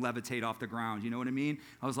lift and levitate off the ground. You know what I mean?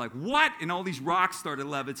 I was like, what? And all these rocks started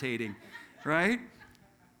levitating, right?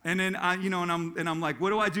 And then, I'm like, what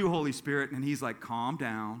do I do, Holy Spirit? And he's like, calm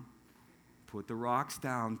down. Put the rocks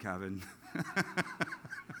down, Kevin.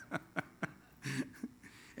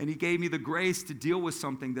 And he gave me the grace to deal with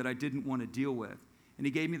something that I didn't want to deal with. And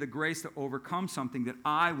he gave me the grace to overcome something that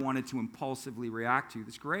I wanted to impulsively react to.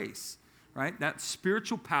 This grace, right? That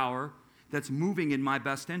spiritual power that's moving in my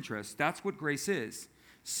best interest. That's what grace is.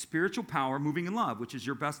 Spiritual power moving in love, which is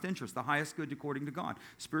your best interest, the highest good according to God.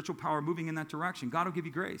 Spiritual power moving in that direction. God will give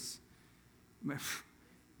you grace.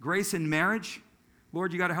 Grace in marriage.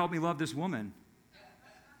 Lord, you got to help me love this woman.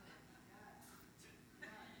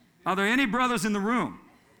 Are there any brothers in the room?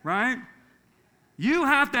 Right? You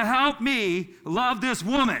have to help me love this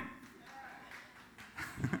woman.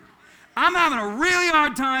 I'm having a really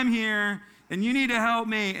hard time here, and you need to help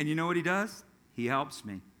me. And you know what he does? He helps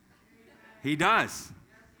me. He does.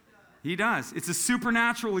 He does. It's a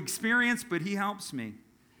supernatural experience, but he helps me.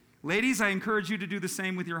 Ladies, I encourage you to do the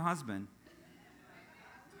same with your husband.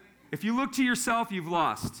 If you look to yourself, you've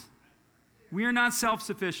lost. We are not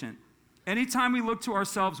self-sufficient. Anytime we look to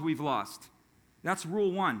ourselves, we've lost. That's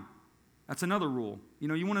rule one. That's another rule. You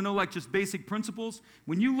want to know like just basic principles?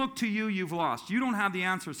 When you look to you, you've lost. You don't have the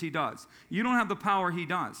answers, he does. You don't have the power, he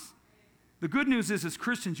does. The good news is, as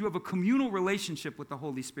Christians, you have a communal relationship with the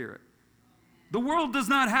Holy Spirit. The world does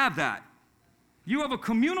not have that. You have a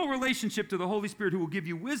communal relationship to the Holy Spirit who will give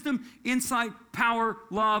you wisdom, insight, power,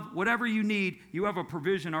 love, whatever you need. You have a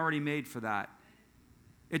provision already made for that.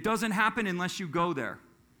 It doesn't happen unless you go there,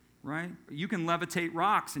 right? You can levitate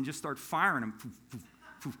rocks and just start firing them.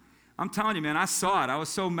 I'm telling you, man, I saw it. I was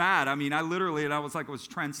so mad. I mean, I was like, it was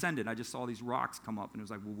transcendent. I just saw these rocks come up, and it was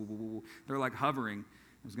like, woo, woo, woo, woo. They're like hovering.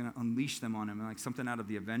 I was going to unleash them on him, like something out of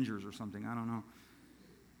the Avengers or something. I don't know.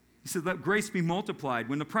 He said, let grace be multiplied.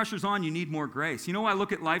 When the pressure's on, you need more grace. You know, I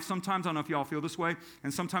look at life sometimes, I don't know if y'all feel this way,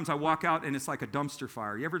 and sometimes I walk out and it's like a dumpster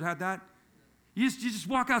fire. You ever had that? You just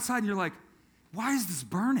walk outside and you're like, why is this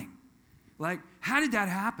burning? Like, how did that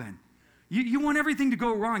happen? You want everything to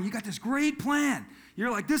go wrong. You got this great plan.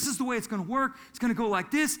 You're like, this is the way it's going to work. It's going to go like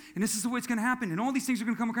this, and this is the way it's going to happen, and all these things are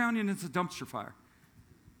going to come around you, and it's a dumpster fire.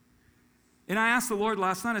 And I asked the Lord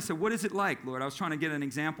last night, I said, what is it like, Lord? I was trying to get an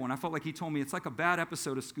example, and I felt like he told me it's like a bad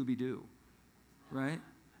episode of Scooby-Doo, right?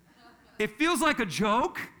 It feels like a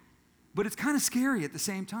joke, but it's kind of scary at the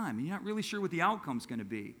same time, and you're not really sure what the outcome's going to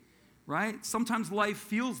be, right? Sometimes life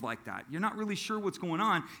feels like that. You're not really sure what's going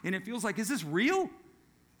on, and it feels like, is this real?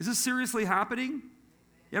 Is this seriously happening?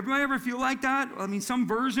 Everybody ever feel like that? I mean, some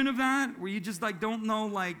version of that where you just like don't know,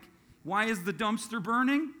 like, why is the dumpster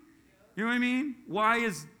burning? You know what I mean? Why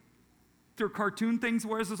is there cartoon things?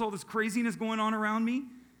 Where is this all this craziness going on around me?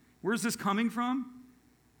 Where's this coming from?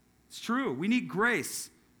 It's true. We need grace.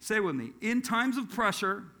 Say it with me. In times of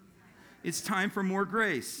pressure, it's time for more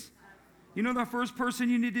grace. You know the first person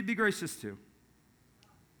you need to be gracious to?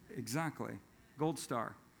 Exactly. Gold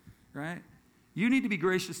star, right? You need to be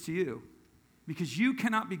gracious to you. Because you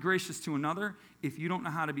cannot be gracious to another if you don't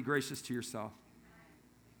know how to be gracious to yourself.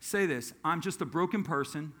 Say this, I'm just a broken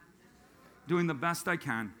person doing the best I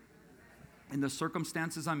can in the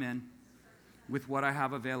circumstances I'm in with what I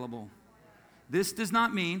have available. This does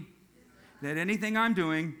not mean that anything I'm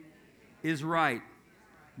doing is right,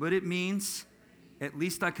 but it means at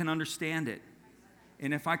least I can understand it.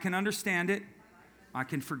 And if I can understand it, I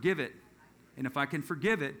can forgive it. And if I can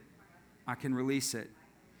forgive it, I can release it.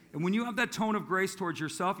 And when you have that tone of grace towards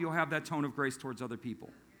yourself, you'll have that tone of grace towards other people.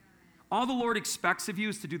 All the Lord expects of you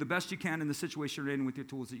is to do the best you can in the situation you're in with your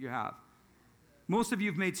tools that you have. Most of you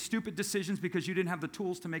have made stupid decisions because you didn't have the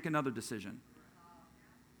tools to make another decision.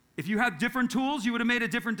 If you had different tools, you would have made a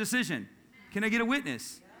different decision. Can I get a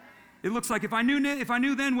witness? It looks like if I knew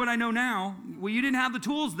then what I know now, well, you didn't have the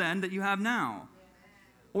tools then that you have now.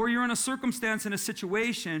 Or you're in a circumstance, in a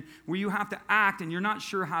situation where you have to act and you're not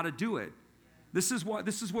sure how to do it. This is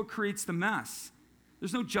what creates the mess.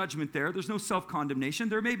 There's no judgment there. There's no self-condemnation.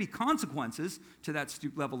 There may be consequences to that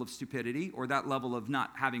level of stupidity or that level of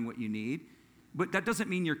not having what you need, but that doesn't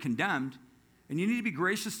mean you're condemned. And you need to be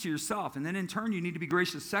gracious to yourself. And then in turn, you need to be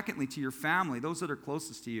gracious, secondly, to your family, those that are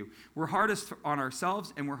closest to you. We're hardest on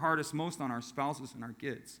ourselves, and we're hardest most on our spouses and our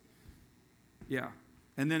kids. Yeah.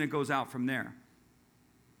 And then it goes out from there.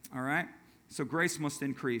 All right? So grace must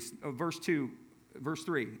increase. Verse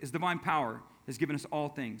 3, His divine power has given us all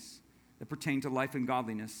things that pertain to life and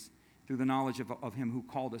godliness through the knowledge of Him who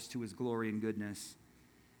called us to His glory and goodness.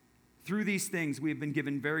 Through these things, we have been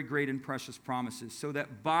given very great and precious promises, so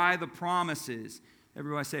that by the promises,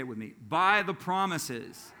 everybody say it with me, by the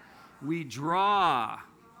promises, we draw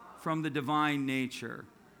from the divine nature.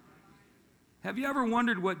 Have you ever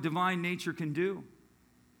wondered what divine nature can do?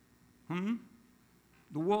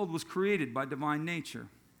 The world was created by divine nature.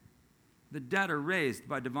 The dead are raised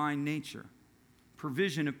by divine nature.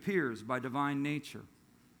 Provision appears by divine nature,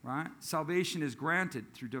 right? Salvation is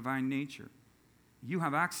granted through divine nature. You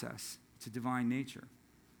have access to divine nature.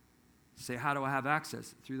 Say, how do I have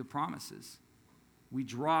access? Through the promises. We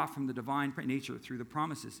draw from the divine nature through the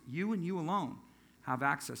promises. You and you alone have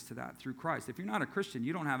access to that through Christ. If you're not a Christian,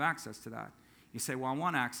 you don't have access to that. You say, well, I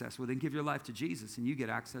want access. Well, then give your life to Jesus and you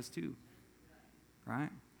get access too.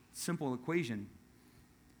 Right? Simple equation.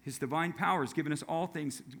 His divine power has given us all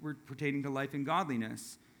things pertaining to life and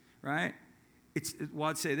godliness. Right?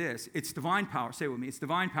 I'd say this. It's divine power. Say it with me. It's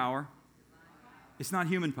divine power. It's not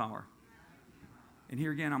human power. And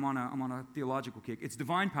here again, I'm on a theological kick. It's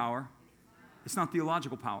divine power. It's not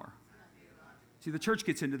theological power. See, the church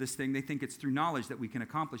gets into this thing. They think it's through knowledge that we can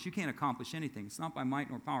accomplish. You can't accomplish anything. It's not by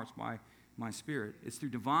might nor power. It's by my Spirit. It's through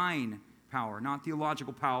divine power, not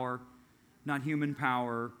theological power, not human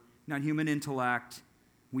power, not human intellect.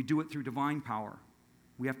 We do it through divine power.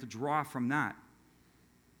 We have to draw from that.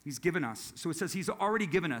 He's given us. So it says He's already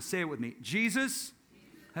given us. Say it with me. Jesus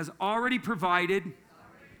has already provided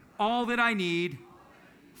all that I need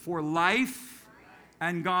for life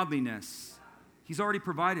and godliness. He's already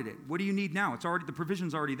provided it. What do you need now? The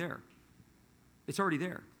provision's already there. It's already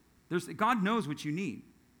there. God knows what you need.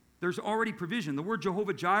 There's already provision. The word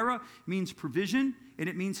Jehovah Jireh means provision, and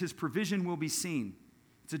it means His provision will be seen.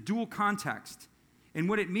 It's a dual context. And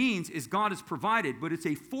what it means is God has provided, but it's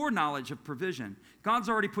a foreknowledge of provision. God's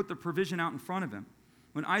already put the provision out in front of him.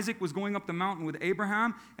 When Isaac was going up the mountain with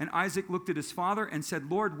Abraham, and Isaac looked at his father and said,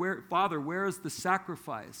 Father, where is the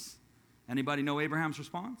sacrifice? Anybody know Abraham's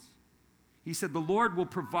response? He said, the Lord will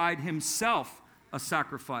provide Himself a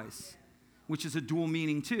sacrifice, which is a dual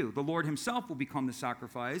meaning too. The Lord Himself will become the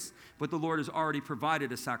sacrifice, but the Lord has already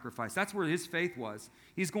provided a sacrifice. That's where his faith was.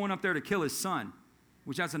 He's going up there to kill his son,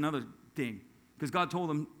 which that's another thing. Because God told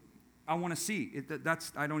him, I want to see.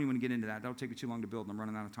 I don't even get into that. That'll take me too long to build, and I'm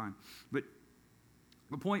running out of time. But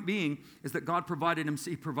the point being is that God provided him.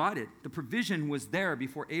 He provided. The provision was there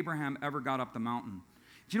before Abraham ever got up the mountain.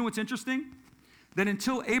 Do you know what's interesting? That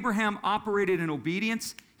until Abraham operated in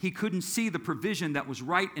obedience, he couldn't see the provision that was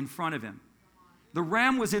right in front of him. The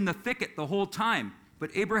ram was in the thicket the whole time, but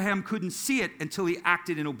Abraham couldn't see it until he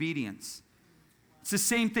acted in obedience. It's the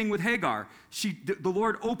same thing with Hagar. The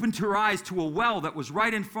Lord opened her eyes to a well that was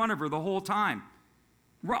right in front of her the whole time.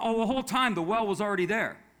 The whole time the well was already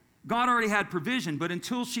there. God already had provision, but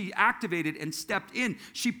until she activated and stepped in,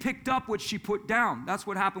 she picked up what she put down. That's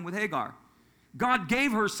what happened with Hagar. God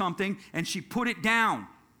gave her something, and she put it down.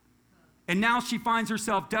 And now she finds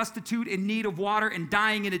herself destitute, in need of water, and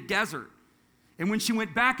dying in a desert. And when she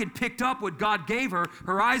went back and picked up what God gave her,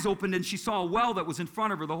 her eyes opened, and she saw a well that was in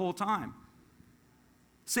front of her the whole time.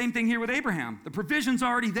 Same thing here with Abraham. The provision's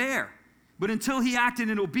already there. But until he acted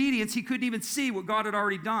in obedience, he couldn't even see what God had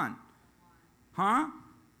already done. Huh?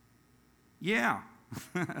 Yeah.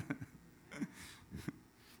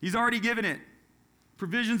 He's already given it.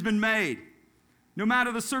 Provision's been made. No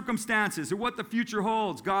matter the circumstances or what the future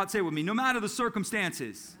holds, God, say with me, no matter the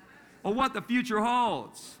circumstances or what the future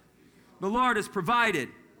holds, the Lord has provided.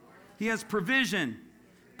 He has provision,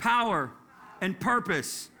 power, and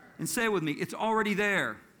purpose. And say with me, it's already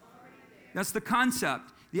there. That's the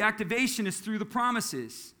concept. The activation is through the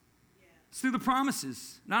promises. It's through the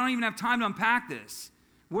promises. And I don't even have time to unpack this.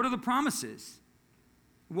 What are the promises?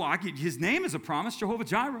 Well, his name is a promise, Jehovah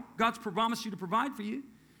Jireh. God's promised you to provide for you,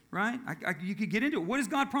 right? You could get into it. What does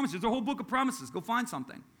God promise? There's a whole book of promises. Go find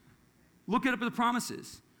something. Look up at the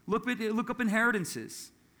promises. Look up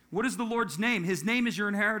inheritances. What is the Lord's name? His name is your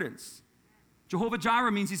inheritance. Jehovah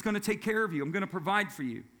Jireh means he's going to take care of you. I'm going to provide for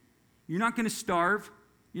you. You're not going to starve.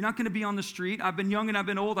 You're not going to be on the street. I've been young and I've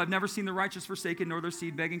been old. I've never seen the righteous forsaken nor their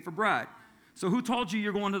seed begging for bread. So who told you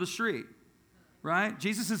you're going to the street? Right?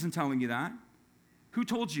 Jesus isn't telling you that. Who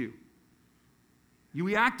told you?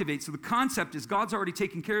 We activate. So the concept is God's already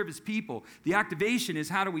taken care of his people. The activation is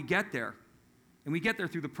how do we get there? And we get there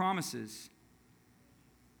through the promises.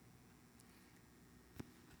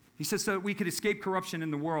 He says so that we could escape corruption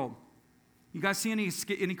in the world. You guys see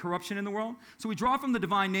any corruption in the world? So we draw from the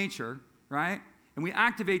divine nature, right? And we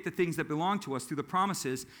activate the things that belong to us through the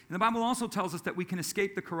promises. And the Bible also tells us that we can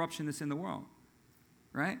escape the corruption that's in the world,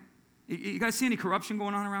 right? You guys see any corruption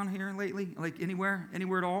going on around here lately? Like anywhere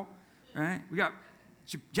at all, right? We got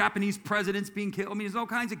Japanese presidents being killed. I mean, there's all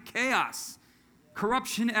kinds of chaos,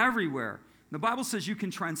 corruption everywhere. The Bible says you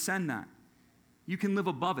can transcend that. You can live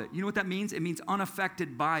above it. You know what that means? It means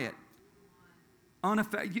unaffected by it.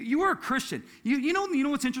 You are a Christian. You know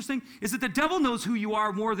what's interesting? Is that the devil knows who you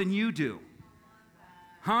are more than you do.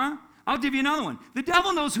 Huh? I'll give you another one. The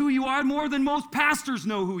devil knows who you are more than most pastors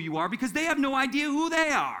know who you are because they have no idea who they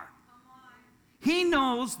are. He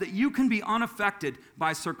knows that you can be unaffected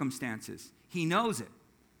by circumstances. He knows it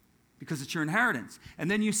because it's your inheritance. And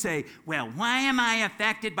then you say, well, why am I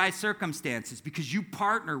affected by circumstances? Because you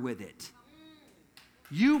partner with it.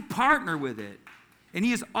 You partner with it. And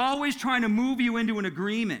he is always trying to move you into an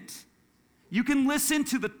agreement. You can listen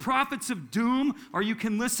to the prophets of doom or you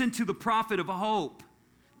can listen to the prophet of hope.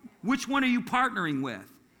 Which one are you partnering with?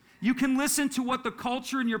 You can listen to what the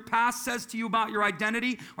culture in your past says to you about your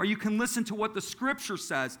identity, or you can listen to what the scripture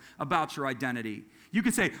says about your identity. You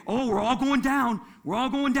can say, oh, we're all going down. We're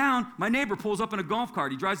all going down. My neighbor pulls up in a golf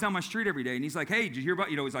cart. He drives down my street every day, and he's like, hey, did you hear about,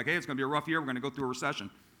 he's like, hey, it's going to be a rough year. We're going to go through a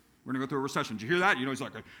recession. We're going to go through a recession. Did you hear that? He's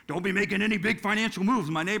like, don't be making any big financial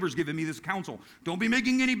moves. My neighbor's giving me this counsel. Don't be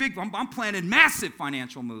making any I'm planning massive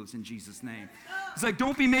financial moves in Jesus' name. He's like,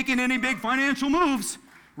 don't be making any big financial moves.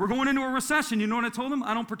 We're going into a recession. You know what I told him?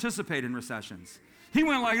 I don't participate in recessions. He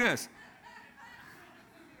went like this.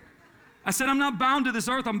 I said, I'm not bound to this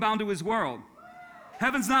earth. I'm bound to his world.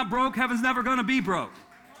 Heaven's not broke. Heaven's never going to be broke.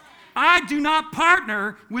 I do not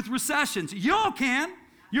partner with recessions. Y'all can.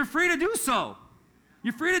 You're free to do so.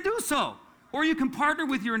 You're free to do so. Or you can partner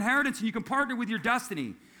with your inheritance and you can partner with your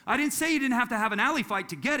destiny. I didn't say you didn't have to have an alley fight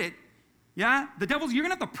to get it. Yeah? You're going to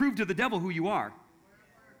have to prove to the devil who you are.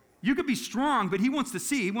 You could be strong, but he wants to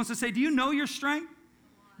see. He wants to say, do you know your strength?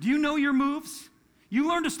 Do you know your moves? You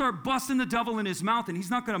learn to start busting the devil in his mouth, and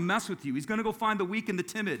he's not going to mess with you. He's going to go find the weak and the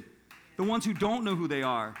timid, the ones who don't know who they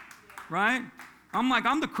are, right?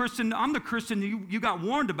 I'm the Christian you got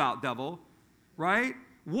warned about, devil, right?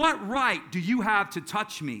 What right do you have to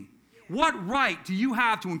touch me? What right do you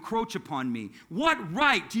have to encroach upon me? What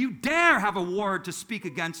right do you dare have a word to speak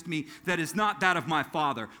against me that is not that of my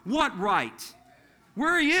Father? What right? Where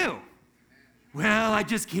are you? Well, I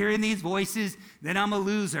just hearing these voices, then I'm a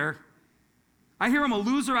loser. I hear I'm a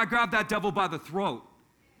loser, I grab that devil by the throat.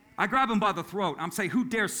 I grab him by the throat. I'm saying, who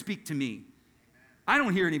dares speak to me? I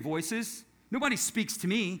don't hear any voices. Nobody speaks to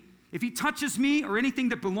me. If he touches me or anything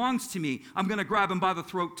that belongs to me, I'm going to grab him by the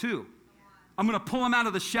throat too. I'm going to pull him out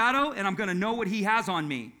of the shadow and I'm going to know what he has on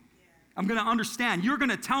me. I'm going to understand. You're going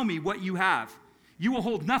to tell me what you have. You will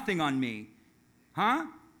hold nothing on me. Huh?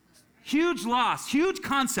 Huge loss, huge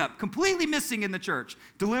concept, completely missing in the church.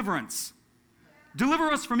 Deliverance. Deliver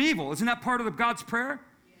us from evil. Isn't that part of God's prayer?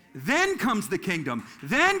 Then comes the kingdom.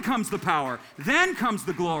 Then comes the power. Then comes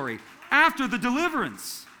the glory. After the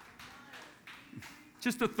deliverance.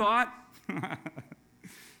 Just a thought.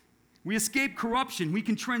 We escape corruption. We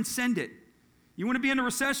can transcend it. You want to be in a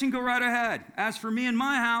recession? Go right ahead. As for me and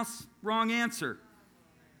my house, wrong answer.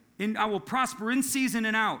 I will prosper in season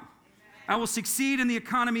and out. I will succeed in the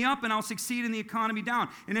economy up and I'll succeed in the economy down.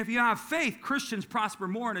 And if you have faith, Christians prosper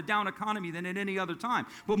more in a down economy than at any other time.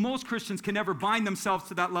 But most Christians can never bind themselves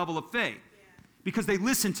to that level of faith because they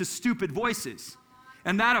listen to stupid voices.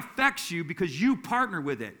 And that affects you because you partner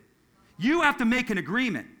with it. You have to make an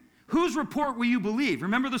agreement. Whose report will you believe?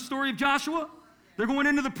 Remember the story of Joshua? They're going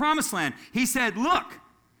into the promised land. He said, look,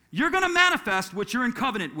 you're going to manifest what you're in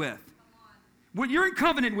covenant with. What you're in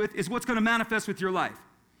covenant with is what's going to manifest with your life.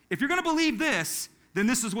 If you're going to believe this, then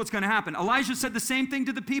this is what's going to happen. Elijah said the same thing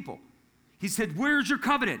to the people. He said, where's your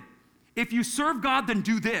covenant? If you serve God, then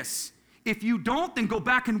do this. If you don't, then go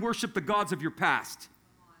back and worship the gods of your past.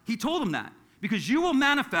 He told them that because you will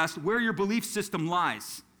manifest where your belief system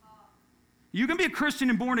lies. You can be a Christian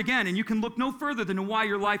and born again, and you can look no further than why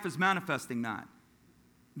your life is manifesting that.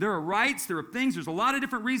 There are rights, there are things, there's a lot of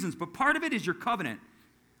different reasons, but part of it is your covenant.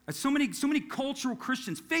 So many cultural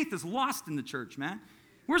Christians, faith is lost in the church, man.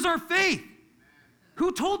 Where's our faith?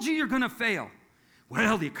 Who told you you're going to fail?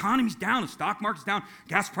 Well, the economy's down, the stock market's down,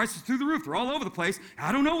 gas prices through the roof, they're all over the place.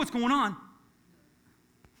 I don't know what's going on.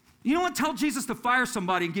 You know what? Tell Jesus to fire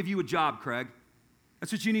somebody and give you a job, Craig.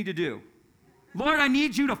 That's what you need to do. Lord, I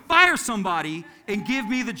need you to fire somebody and give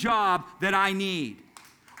me the job that I need.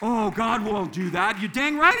 Oh, God won't do that. You're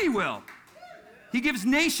dang right he will. He gives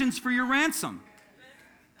nations for your ransom.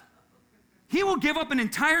 He will give up an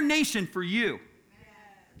entire nation for you.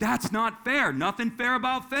 That's not fair. Nothing fair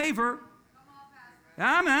about favor.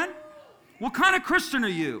 Yeah, man. What kind of Christian are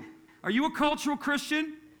you? Are you a cultural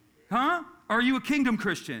Christian? Huh? Or are you a kingdom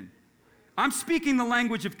Christian? I'm speaking the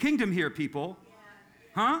language of kingdom here, people.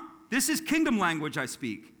 Huh? This is kingdom language I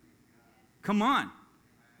speak. Come on.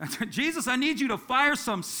 Jesus, I need you to fire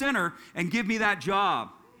some sinner and give me that job.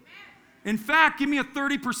 In fact, give me a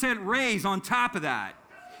 30% raise on top of that.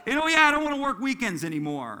 And oh yeah, I don't want to work weekends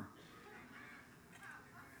anymore.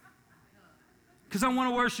 Because I want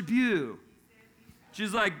to worship you.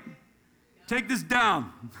 She's like, take this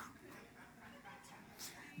down.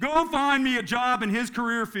 Go find me a job in his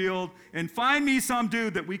career field and find me some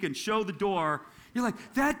dude that we can show the door. You're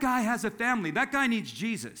like, that guy has a family. That guy needs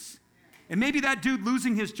Jesus. And maybe that dude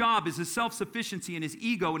losing his job is his self-sufficiency and his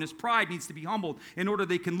ego and his pride needs to be humbled in order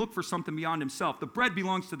they can look for something beyond himself. The bread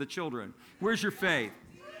belongs to the children. Where's your faith?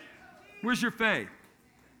 Where's your faith?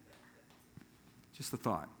 Just a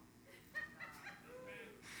thought.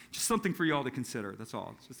 Just something for y'all to consider. That's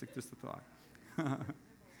all. It's just a thought.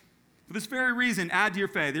 For this very reason, add to your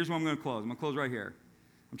faith. Here's where I'm going to close. I'm going to close right here.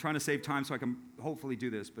 I'm trying to save time so I can hopefully do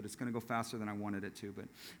this, but it's going to go faster than I wanted it to. But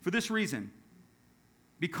for this reason,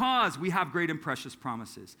 because we have great and precious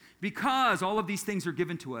promises, because all of these things are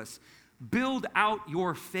given to us, build out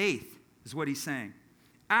your faith, is what he's saying.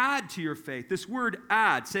 Add to your faith. This word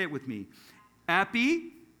add, say it with me.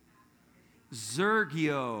 Epi,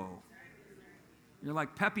 Zergio. You're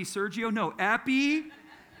like, Pepe Sergio? No, Epi,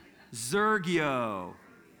 Zergio.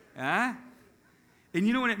 Eh? And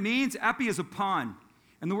you know what it means? Epi is upon.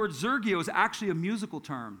 And the word Zergio is actually a musical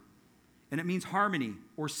term. And it means harmony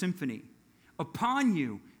or symphony. Upon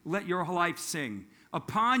you, let your life sing.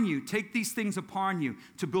 Upon you, take these things upon you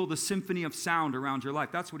to build a symphony of sound around your life.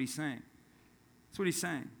 That's what he's saying. That's what he's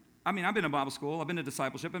saying. I mean, I've been to Bible school. I've been to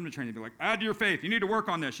discipleship. I've been to training. They're like, add to your faith. You need to work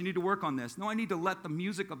on this. You need to work on this. No, I need to let the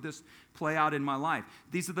music of this play out in my life.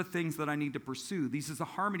 These are the things that I need to pursue. These are the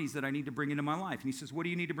harmonies that I need to bring into my life. And he says, what do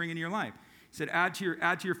you need to bring into your life? He said, add to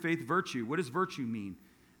your faith virtue. What does virtue mean?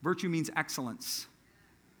 Virtue means excellence.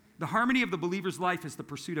 The harmony of the believer's life is the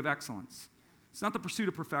pursuit of excellence. It's not the pursuit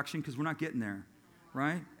of perfection because we're not getting there,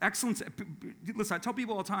 right? Excellence, listen, I tell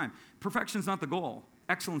people all the time, perfection is not the goal.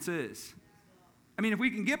 Excellence is. I mean, if we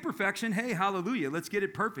can get perfection, hey, hallelujah, let's get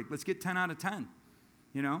it perfect. Let's get 10 out of 10.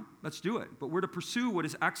 You know, let's do it. But we're to pursue what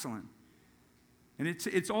is excellent. And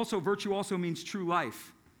it's also, virtue also means true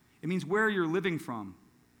life. It means where you're living from.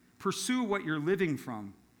 Pursue what you're living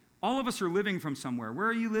from. All of us are living from somewhere. Where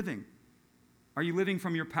are you living? Are you living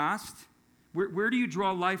from your past? Where do you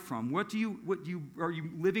draw life from? Are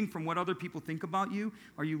you living from what other people think about you?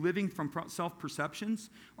 Are you living from self-perceptions?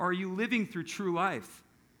 Or are you living through true life?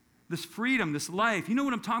 This freedom, this life. You know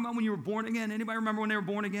what I'm talking about when you were born again? Anybody remember when they were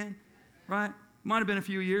born again? Right? Might have been a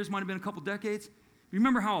few years, might have been a couple decades. You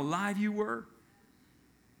remember how alive you were?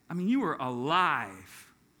 I mean, you were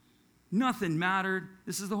alive. Nothing mattered.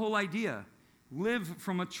 This is the whole idea. Live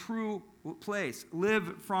from a true place.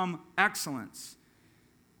 Live from excellence.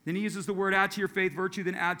 Then he uses the word add to your faith virtue,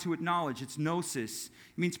 then add to it knowledge. It's gnosis.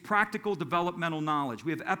 It means practical developmental knowledge.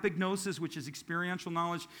 We have epignosis, which is experiential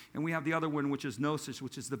knowledge, and we have the other one, which is gnosis,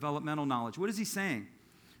 which is developmental knowledge. What is he saying?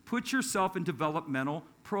 Put yourself in developmental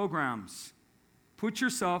programs. Put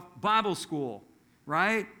yourself, Bible school,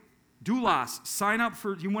 right? Doulos, sign up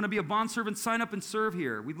for, you want to be a bondservant, sign up and serve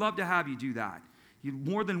here. We'd love to have you do that. You're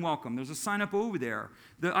more than welcome. There's a sign up over there.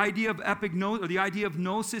 The idea of epignosis, or the idea of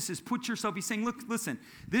gnosis is put yourself, he's saying, look, listen,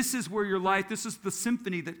 this is where your life, this is the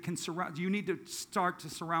symphony that can surround, you need to start to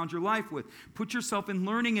surround your life with. Put yourself in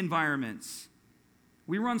learning environments.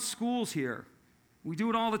 We run schools here. We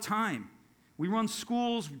do it all the time. We run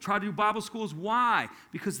schools, we try to do Bible schools. Why?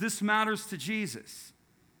 Because this matters to Jesus.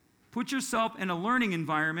 Put yourself in a learning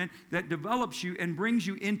environment that develops you and brings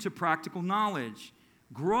you into practical knowledge.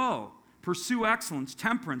 Grow. Pursue excellence.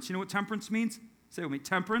 Temperance. You know what temperance means? Say it with me.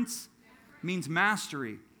 Temperance means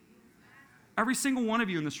mastery. Every single one of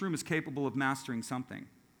you in this room is capable of mastering something,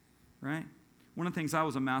 right? One of the things I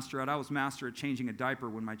was a master at changing a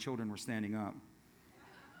diaper when my children were standing up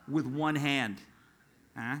with one hand.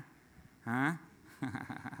 Huh?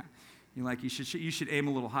 You're like, you should aim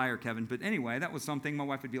a little higher, Kevin. But anyway, that was something my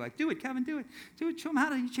wife would be like, do it, Kevin, do it. Do it, show them how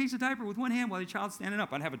to change the diaper with one hand while your child's standing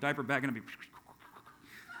up. I'd have a diaper bag and I'd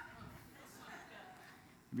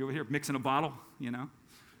be over here mixing a bottle,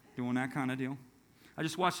 doing that kind of deal. I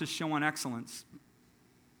just watched this show on excellence,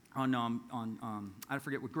 I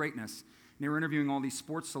forget what, Greatness. And they were interviewing all these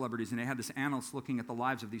sports celebrities, and they had this analyst looking at the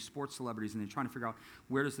lives of these sports celebrities, and they're trying to figure out,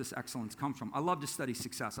 where does this excellence come from? I love to study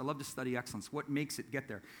success. I love to study excellence. What makes it get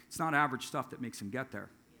there? It's not average stuff that makes them get there.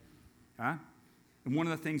 Huh? And one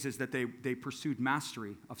of the things is that they pursued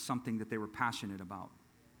mastery of something that they were passionate about.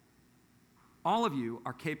 All of you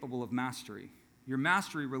are capable of mastery. Your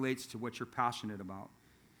mastery relates to what you're passionate about.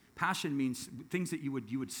 Passion means things that you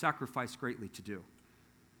would sacrifice greatly to do.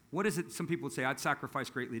 What is it? Some people would say, I'd sacrifice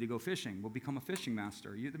greatly to go fishing. We'll become a fishing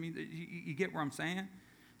master. You get where I'm saying?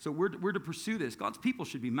 So we're to pursue this. God's people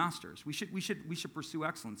should be masters. We should pursue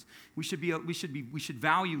excellence. We should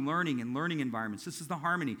value learning and learning environments. This is the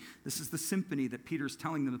harmony. This is the symphony that Peter's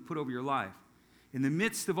telling them to put over your life. In the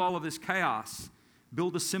midst of all of this chaos,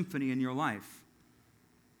 build a symphony in your life.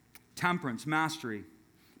 Temperance, mastery,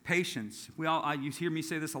 patience. You hear me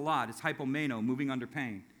say this a lot. It's hypomeno, moving under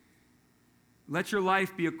pain. Let your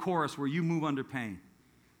life be a chorus where you move under pain.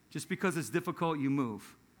 Just because it's difficult, you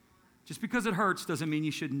move. Just because it hurts doesn't mean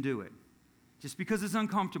you shouldn't do it. Just because it's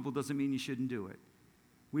uncomfortable doesn't mean you shouldn't do it.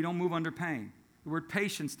 We don't move under pain. The word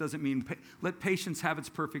patience doesn't mean let patience have its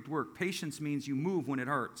perfect work. Patience means you move when it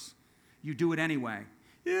hurts. You do it anyway.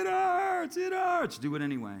 It hurts. Do it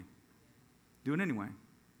anyway. Do it anyway.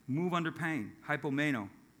 Move under pain. Hypomeno.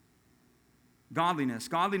 Godliness.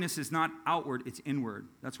 Godliness is not outward, it's inward.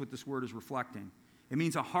 That's what this word is reflecting. It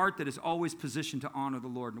means a heart that is always positioned to honor the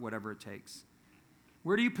Lord in whatever it takes.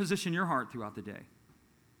 Where do you position your heart throughout the day?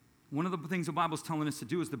 One of the things the Bible's telling us to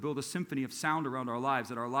do is to build a symphony of sound around our lives,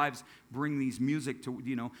 that our lives bring these music to,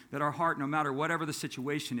 that our heart, no matter whatever the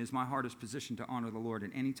situation is, my heart is positioned to honor the Lord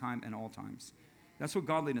at any time and all times. That's what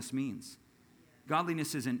godliness means.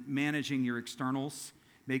 Godliness isn't managing your externals,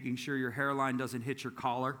 making sure your hairline doesn't hit your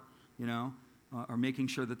collar, or making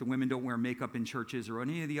sure that the women don't wear makeup in churches, or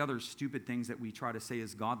any of the other stupid things that we try to say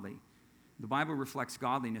is godly. The Bible reflects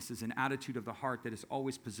godliness as an attitude of the heart that is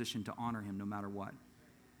always positioned to honor him no matter what.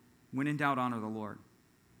 When in doubt, honor the Lord.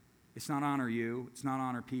 It's not honor you, it's not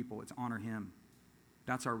honor people, it's honor him.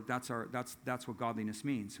 That's what godliness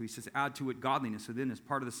means. So he says, add to it godliness within as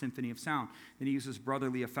part of the symphony of sound. Then he uses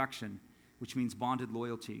brotherly affection, which means bonded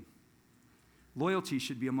loyalty. Loyalty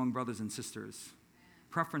should be among brothers and sisters.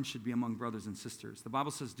 Preference should be among brothers and sisters. The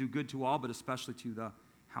Bible says do good to all, but especially to the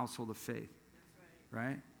household of faith.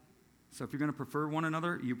 Right? So if you're going to prefer one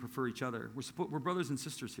another, you prefer each other. We're brothers and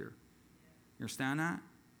sisters here. You understand that?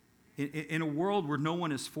 In a world where no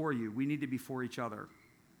one is for you, we need to be for each other.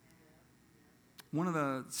 One of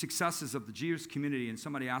the successes of the Jewish community, and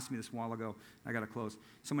somebody asked me this a while ago, I got to close.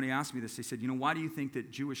 Somebody asked me this. They said, why do you think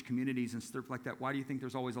that Jewish communities and stuff like that, why do you think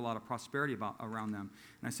there's always a lot of prosperity around them?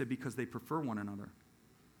 And I said, because they prefer one another.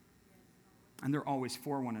 And they're always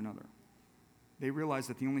for one another. They realize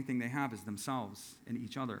that the only thing they have is themselves and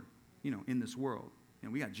each other, in this world.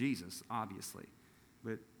 We got Jesus, obviously,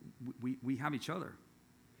 but we have each other.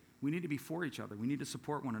 We need to be for each other. We need to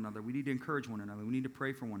support one another. We need to encourage one another. We need to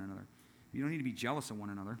pray for one another. You don't need to be jealous of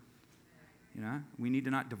one another. We need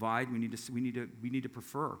to not divide. We need to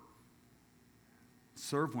prefer.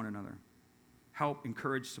 Serve one another. Help,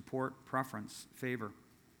 encourage, support, preference, favor.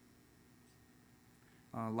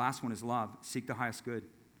 Last one is love. Seek the highest good.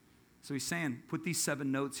 So he's saying, put these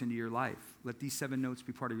 7 notes into your life. Let these 7 notes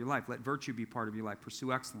be part of your life. Let virtue be part of your life.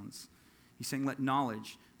 Pursue excellence. He's saying, let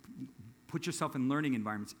knowledge. Put yourself in learning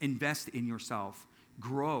environments. Invest in yourself.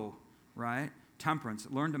 Grow, right? Temperance.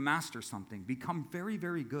 Learn to master something. Become very,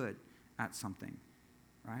 very good at something,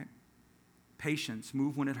 right? Patience.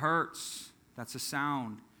 Move when it hurts. That's a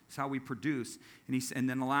sound. It's how we produce. And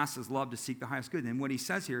then the last is love, to seek the highest good. And what he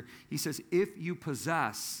says here, he says, if you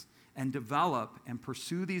possess and develop and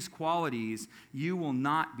pursue these qualities, you will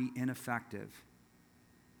not be ineffective.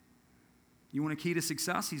 You want a key to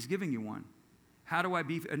success? He's giving you one. How do I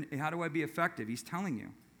be effective? He's telling you.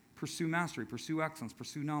 Pursue mastery, pursue excellence,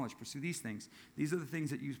 pursue knowledge, pursue these things. These are the things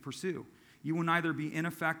that you pursue. You will neither be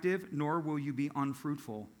ineffective nor will you be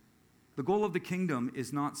unfruitful. The goal of the kingdom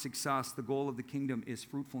is not success. The goal of the kingdom is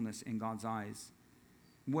fruitfulness in God's eyes.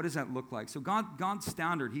 What does that look like? So God's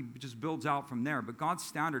standard, he just builds out from there. But God's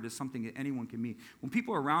standard is something that anyone can meet. When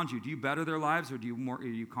people are around you, do you better their lives or do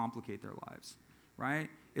you complicate their lives? Right?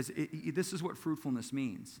 This is what fruitfulness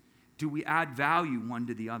means. Do we add value one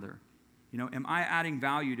to the other? Am I adding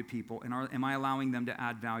value to people and am I allowing them to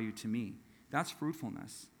add value to me? That's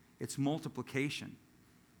fruitfulness. It's multiplication.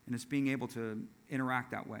 And it's being able to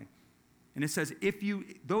interact that way. And it says,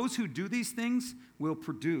 those who do these things will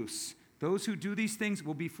produce. Those who do these things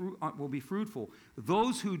will be fruitful.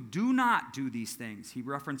 Those who do not do these things, he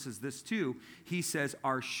references this too, he says,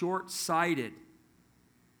 are short-sighted.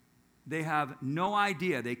 They have no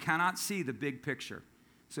idea. They cannot see the big picture.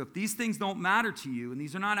 So if these things don't matter to you, and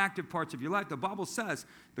these are not active parts of your life, the Bible says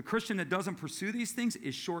the Christian that doesn't pursue these things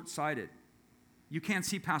is short-sighted. You can't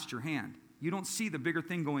see past your hand. You don't see the bigger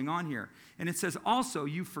thing going on here. And it says also,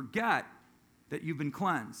 you forget that you've been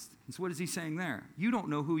cleansed. And so what is he saying there? You don't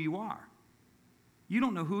know who you are. You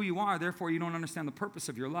don't know who you are, therefore you don't understand the purpose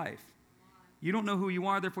of your life. You don't know who you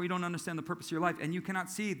are, therefore you don't understand the purpose of your life, and you cannot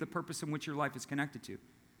see the purpose in which your life is connected to.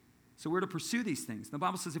 So we're to pursue these things. The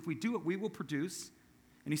Bible says if we do it, we will produce.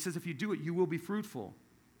 And he says if you do it, you will be fruitful,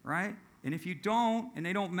 right? And if you don't, and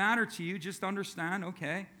they don't matter to you, just understand,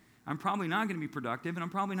 okay, I'm probably not going to be productive, and I'm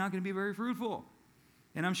probably not going to be very fruitful.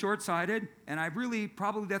 And I'm short-sighted, and I really,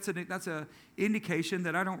 probably that's an indication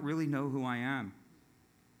that I don't really know who I am.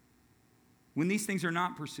 When these things are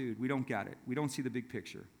not pursued, we don't get it. We don't see the big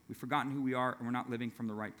picture. We've forgotten who we are, and we're not living from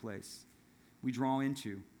the right place. We draw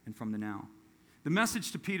into and from the now. The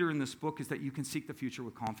message to Peter in this book is that you can seek the future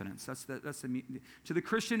with confidence. To the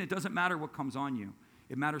Christian, it doesn't matter what comes on you.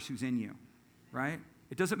 It matters who's in you, right?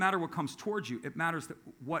 It doesn't matter what comes towards you. It matters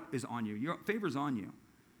what is on you. Your favor's on you.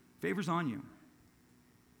 Favor's on you.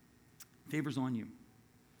 Favor's on you.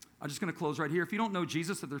 I'm just going to close right here. If you don't know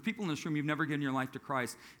Jesus, if there's people in this room, you've never given your life to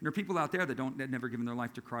Christ, and there are people out there that never given their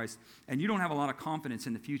life to Christ, and you don't have a lot of confidence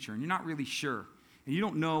in the future, and you're not really sure, and you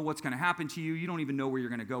don't know what's going to happen to you, you don't even know where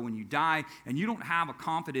you're going to go when you die, and you don't have a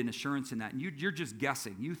confident assurance in that, and you're just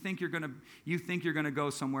guessing. You think you're going to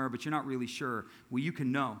go somewhere, but you're not really sure. Well, you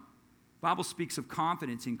can know. The Bible speaks of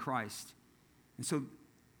confidence in Christ, and so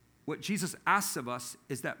what Jesus asks of us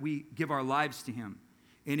is that we give our lives to him.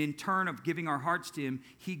 And in turn of giving our hearts to him,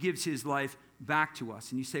 he gives his life back to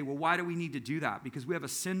us. And you say, well, why do we need to do that? Because we have a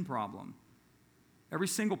sin problem. Every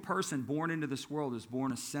single person born into this world is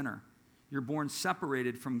born a sinner. You're born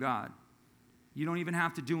separated from God. You don't even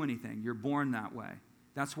have to do anything. You're born that way.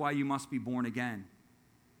 That's why you must be born again.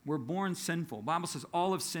 We're born sinful. The Bible says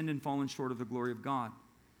all have sinned and fallen short of the glory of God.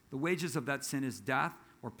 The wages of that sin is death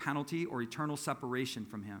or penalty or eternal separation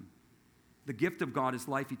from him. The gift of God is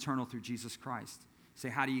life eternal through Jesus Christ. Say,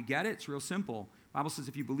 how do you get it? It's real simple. The Bible says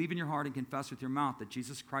if you believe in your heart and confess with your mouth that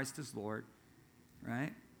Jesus Christ is Lord,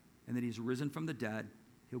 right, and that he's risen from the dead,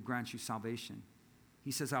 he'll grant you salvation. He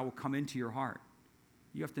says, I will come into your heart.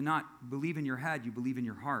 You have to not believe in your head, you believe in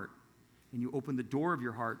your heart. And you open the door of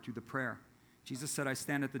your heart through the prayer. Jesus said, I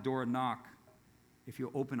stand at the door and knock. If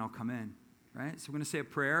you'll open, I'll come in, right? So we're going to say a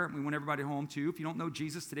prayer. We want everybody home too. If you don't know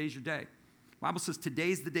Jesus, today's your day. The Bible says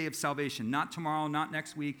today's the day of salvation, not tomorrow, not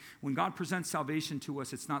next week. When God presents salvation to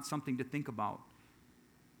us, it's not something to think about.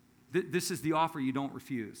 This is the offer you don't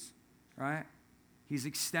refuse, right? He's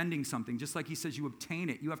extending something. Just like he says you obtain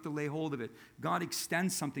it, you have to lay hold of it. God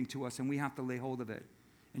extends something to us, and we have to lay hold of it.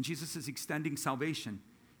 And Jesus is extending salvation.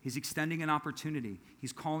 He's extending an opportunity.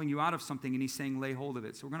 He's calling you out of something, and he's saying lay hold of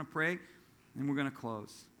it. So we're going to pray, and we're going to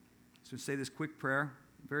close. So say this quick prayer,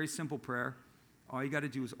 very simple prayer. All you got to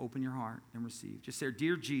do is open your heart and receive. Just say,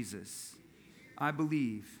 Dear Jesus, I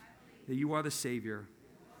believe that you are the Savior,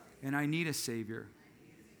 and I need a Savior.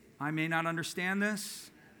 I may not understand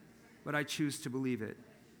this, but I choose to believe it.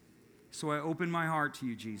 So I open my heart to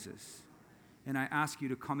you, Jesus, and I ask you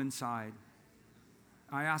to come inside.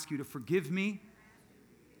 I ask you to forgive me.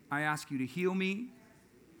 I ask you to heal me.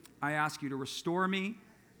 I ask you to restore me,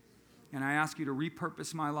 and I ask you to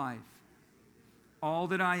repurpose my life. All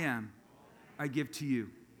that I am, I give to you.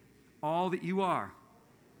 All that you are,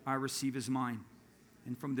 I receive as mine.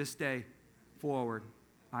 And from this day forward,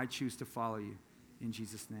 I choose to follow you. In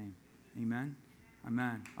Jesus' name, amen.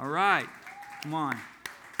 Amen. All right, come on.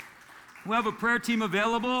 We have a prayer team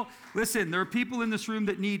available. Listen, there are people in this room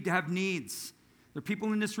that have needs. There are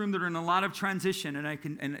people in this room that are in a lot of transition,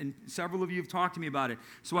 and several of you have talked to me about it.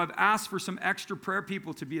 So I've asked for some extra prayer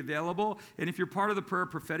people to be available. And if you're part of the prayer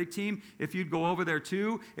prophetic team, if you'd go over there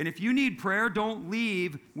too. And if you need prayer, don't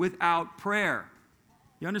leave without prayer.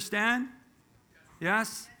 You understand?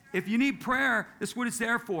 Yes? If you need prayer, that's what it's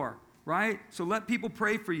there for, right? So let people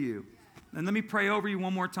pray for you. And let me pray over you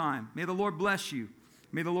one more time. May the Lord bless you.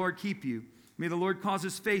 May the Lord keep you. May the Lord cause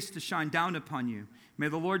his face to shine down upon you. May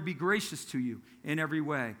the Lord be gracious to you in every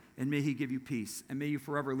way, and may he give you peace, and may you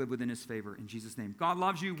forever live within his favor. In Jesus' name. God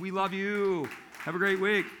loves you. We love you. Have a great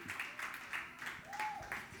week.